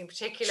NDA, obviously in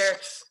particular,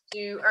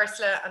 to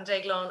Ursula and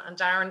Deaglán and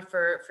Darren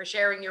for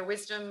sharing your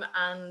wisdom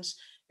and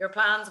your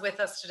plans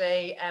with us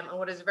today, and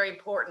what is a very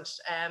important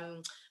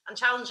and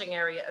challenging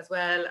area as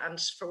well. And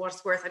for what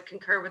it's worth, I'd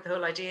concur with the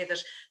whole idea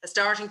that a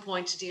starting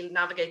point to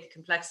navigate the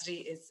complexity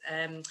is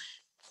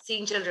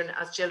seeing children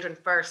as children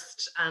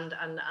first, and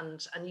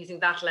using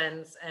that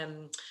lens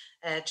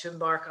to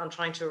embark on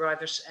trying to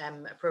arrive at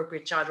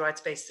appropriate child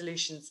rights-based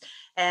solutions.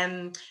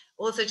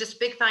 Also, just a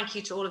big thank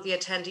you to all of the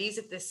attendees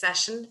at this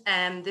session.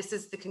 This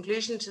is the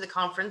conclusion to the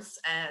conference.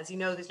 As you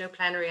know, there's no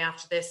plenary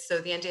after this, so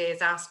the NDA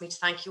has asked me to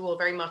thank you all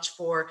very much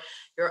for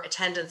your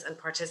attendance and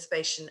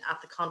participation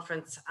at the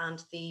conference,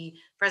 and the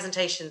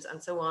presentations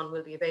and so on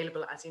will be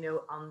available, as you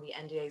know, on the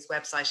NDA's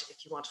website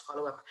if you want to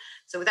follow up.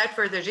 So without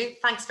further ado,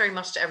 thanks very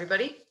much to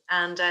everybody,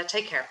 and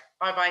take care.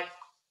 Bye-bye.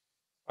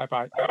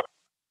 Bye-bye.